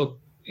presidential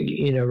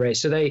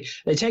race. So they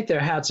take their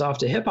hats off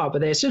to hip hop,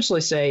 but they essentially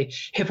say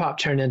hip hop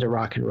turned into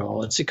rock and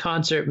roll. It's a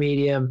concert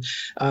medium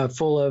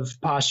full of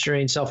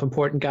posturing,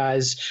 self-important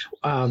guys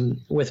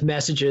with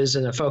messages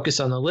and a focus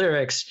on the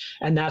lyrics.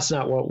 And that's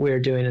not what we're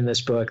doing in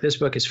this book. This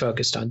book is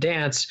focused on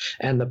dance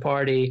and the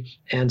party.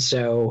 And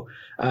so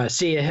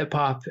see ya hip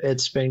hop.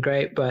 It's been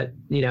great, but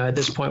at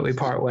this point we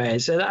part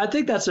ways. And I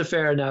think that's a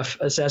fair enough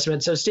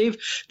assessment. So Steve,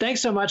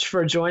 thanks so much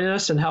for joining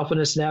us and helping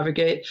us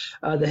navigate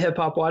the hip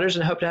hop waters,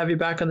 and I hope to have you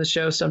back on the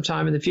show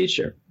sometime in the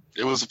future.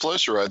 It was a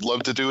pleasure. I'd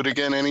love to do it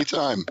again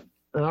anytime.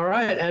 All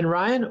right. And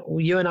Ryan,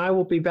 you and I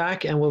will be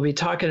back, and we'll be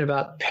talking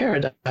about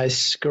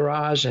Paradise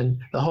Garage and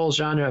the whole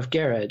genre of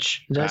garage.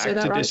 Did I say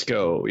that right? Back to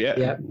disco. Yeah.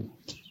 Yep.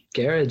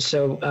 Garage.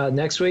 So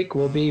next week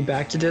we'll be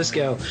back to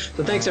disco.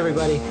 So thanks,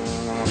 everybody.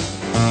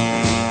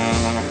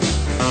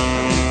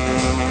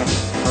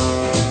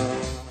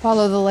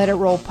 Follow the Let It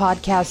Roll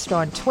podcast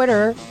on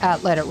Twitter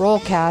at Let It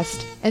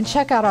Rollcast, and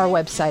check out our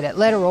website at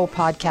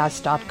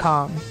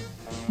letitrollpodcast.com.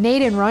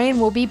 Nate and Ryan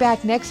will be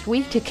back next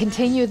week to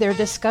continue their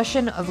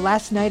discussion of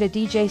Last Night a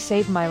DJ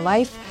Saved My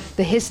Life,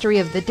 the history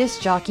of the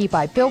disc jockey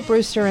by Bill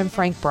Brewster and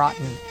Frank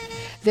Broughton.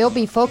 They'll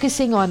be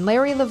focusing on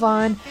Larry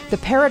Levan, the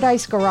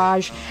Paradise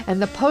Garage,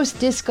 and the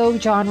post-disco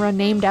genre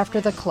named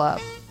after the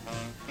club.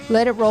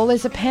 Let It Roll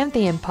is a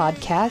Pantheon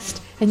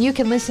podcast, and you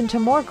can listen to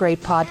more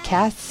great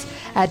podcasts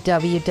at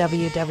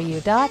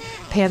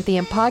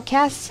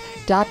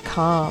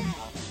www.pantheonpodcasts.com.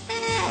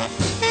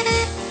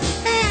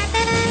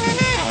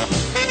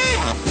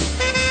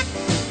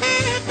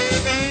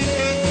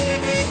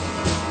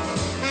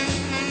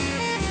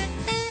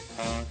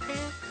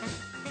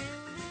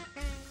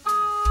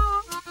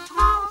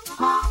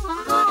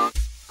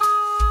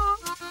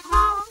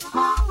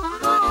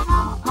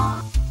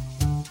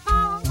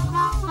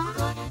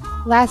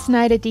 Last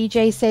Night a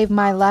DJ Saved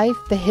My Life,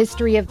 the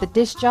history of the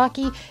disc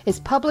jockey,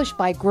 is published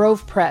by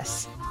Grove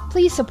Press.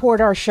 Please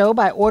support our show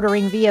by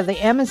ordering via the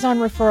Amazon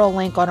referral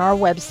link on our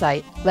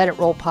website,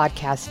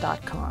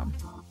 letitrollpodcast.com.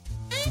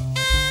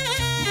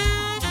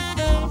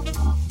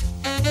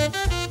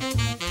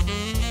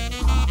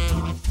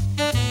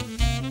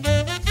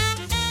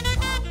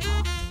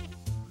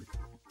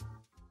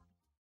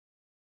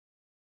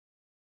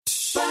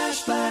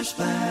 Splash,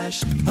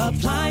 splash,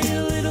 apply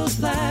a little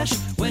splash.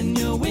 When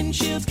your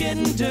windshield's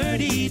getting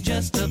dirty,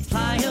 just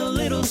apply a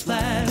little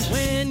splash.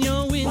 When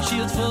your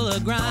windshield's full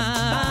of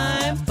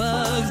grime,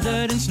 bugs,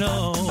 dirt, and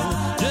snow,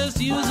 just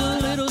use a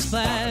little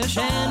splash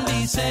and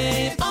be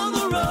safe on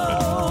the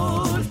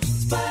road.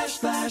 Splash,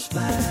 splash,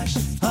 splash,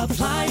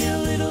 apply a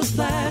little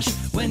splash.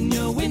 When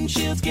your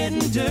windshield's getting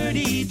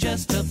dirty,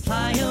 just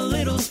apply a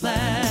little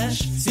splash.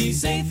 See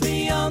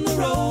safely on the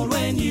road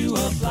when you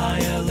apply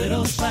a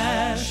little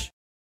splash.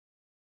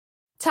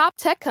 Top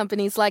tech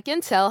companies like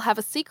Intel have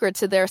a secret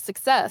to their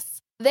success.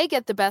 They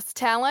get the best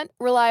talent,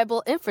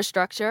 reliable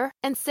infrastructure,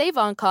 and save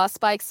on costs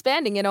by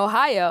expanding in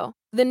Ohio,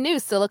 the new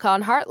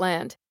Silicon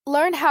Heartland.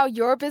 Learn how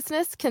your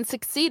business can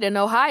succeed in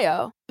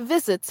Ohio.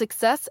 Visit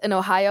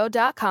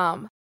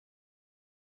successinohio.com.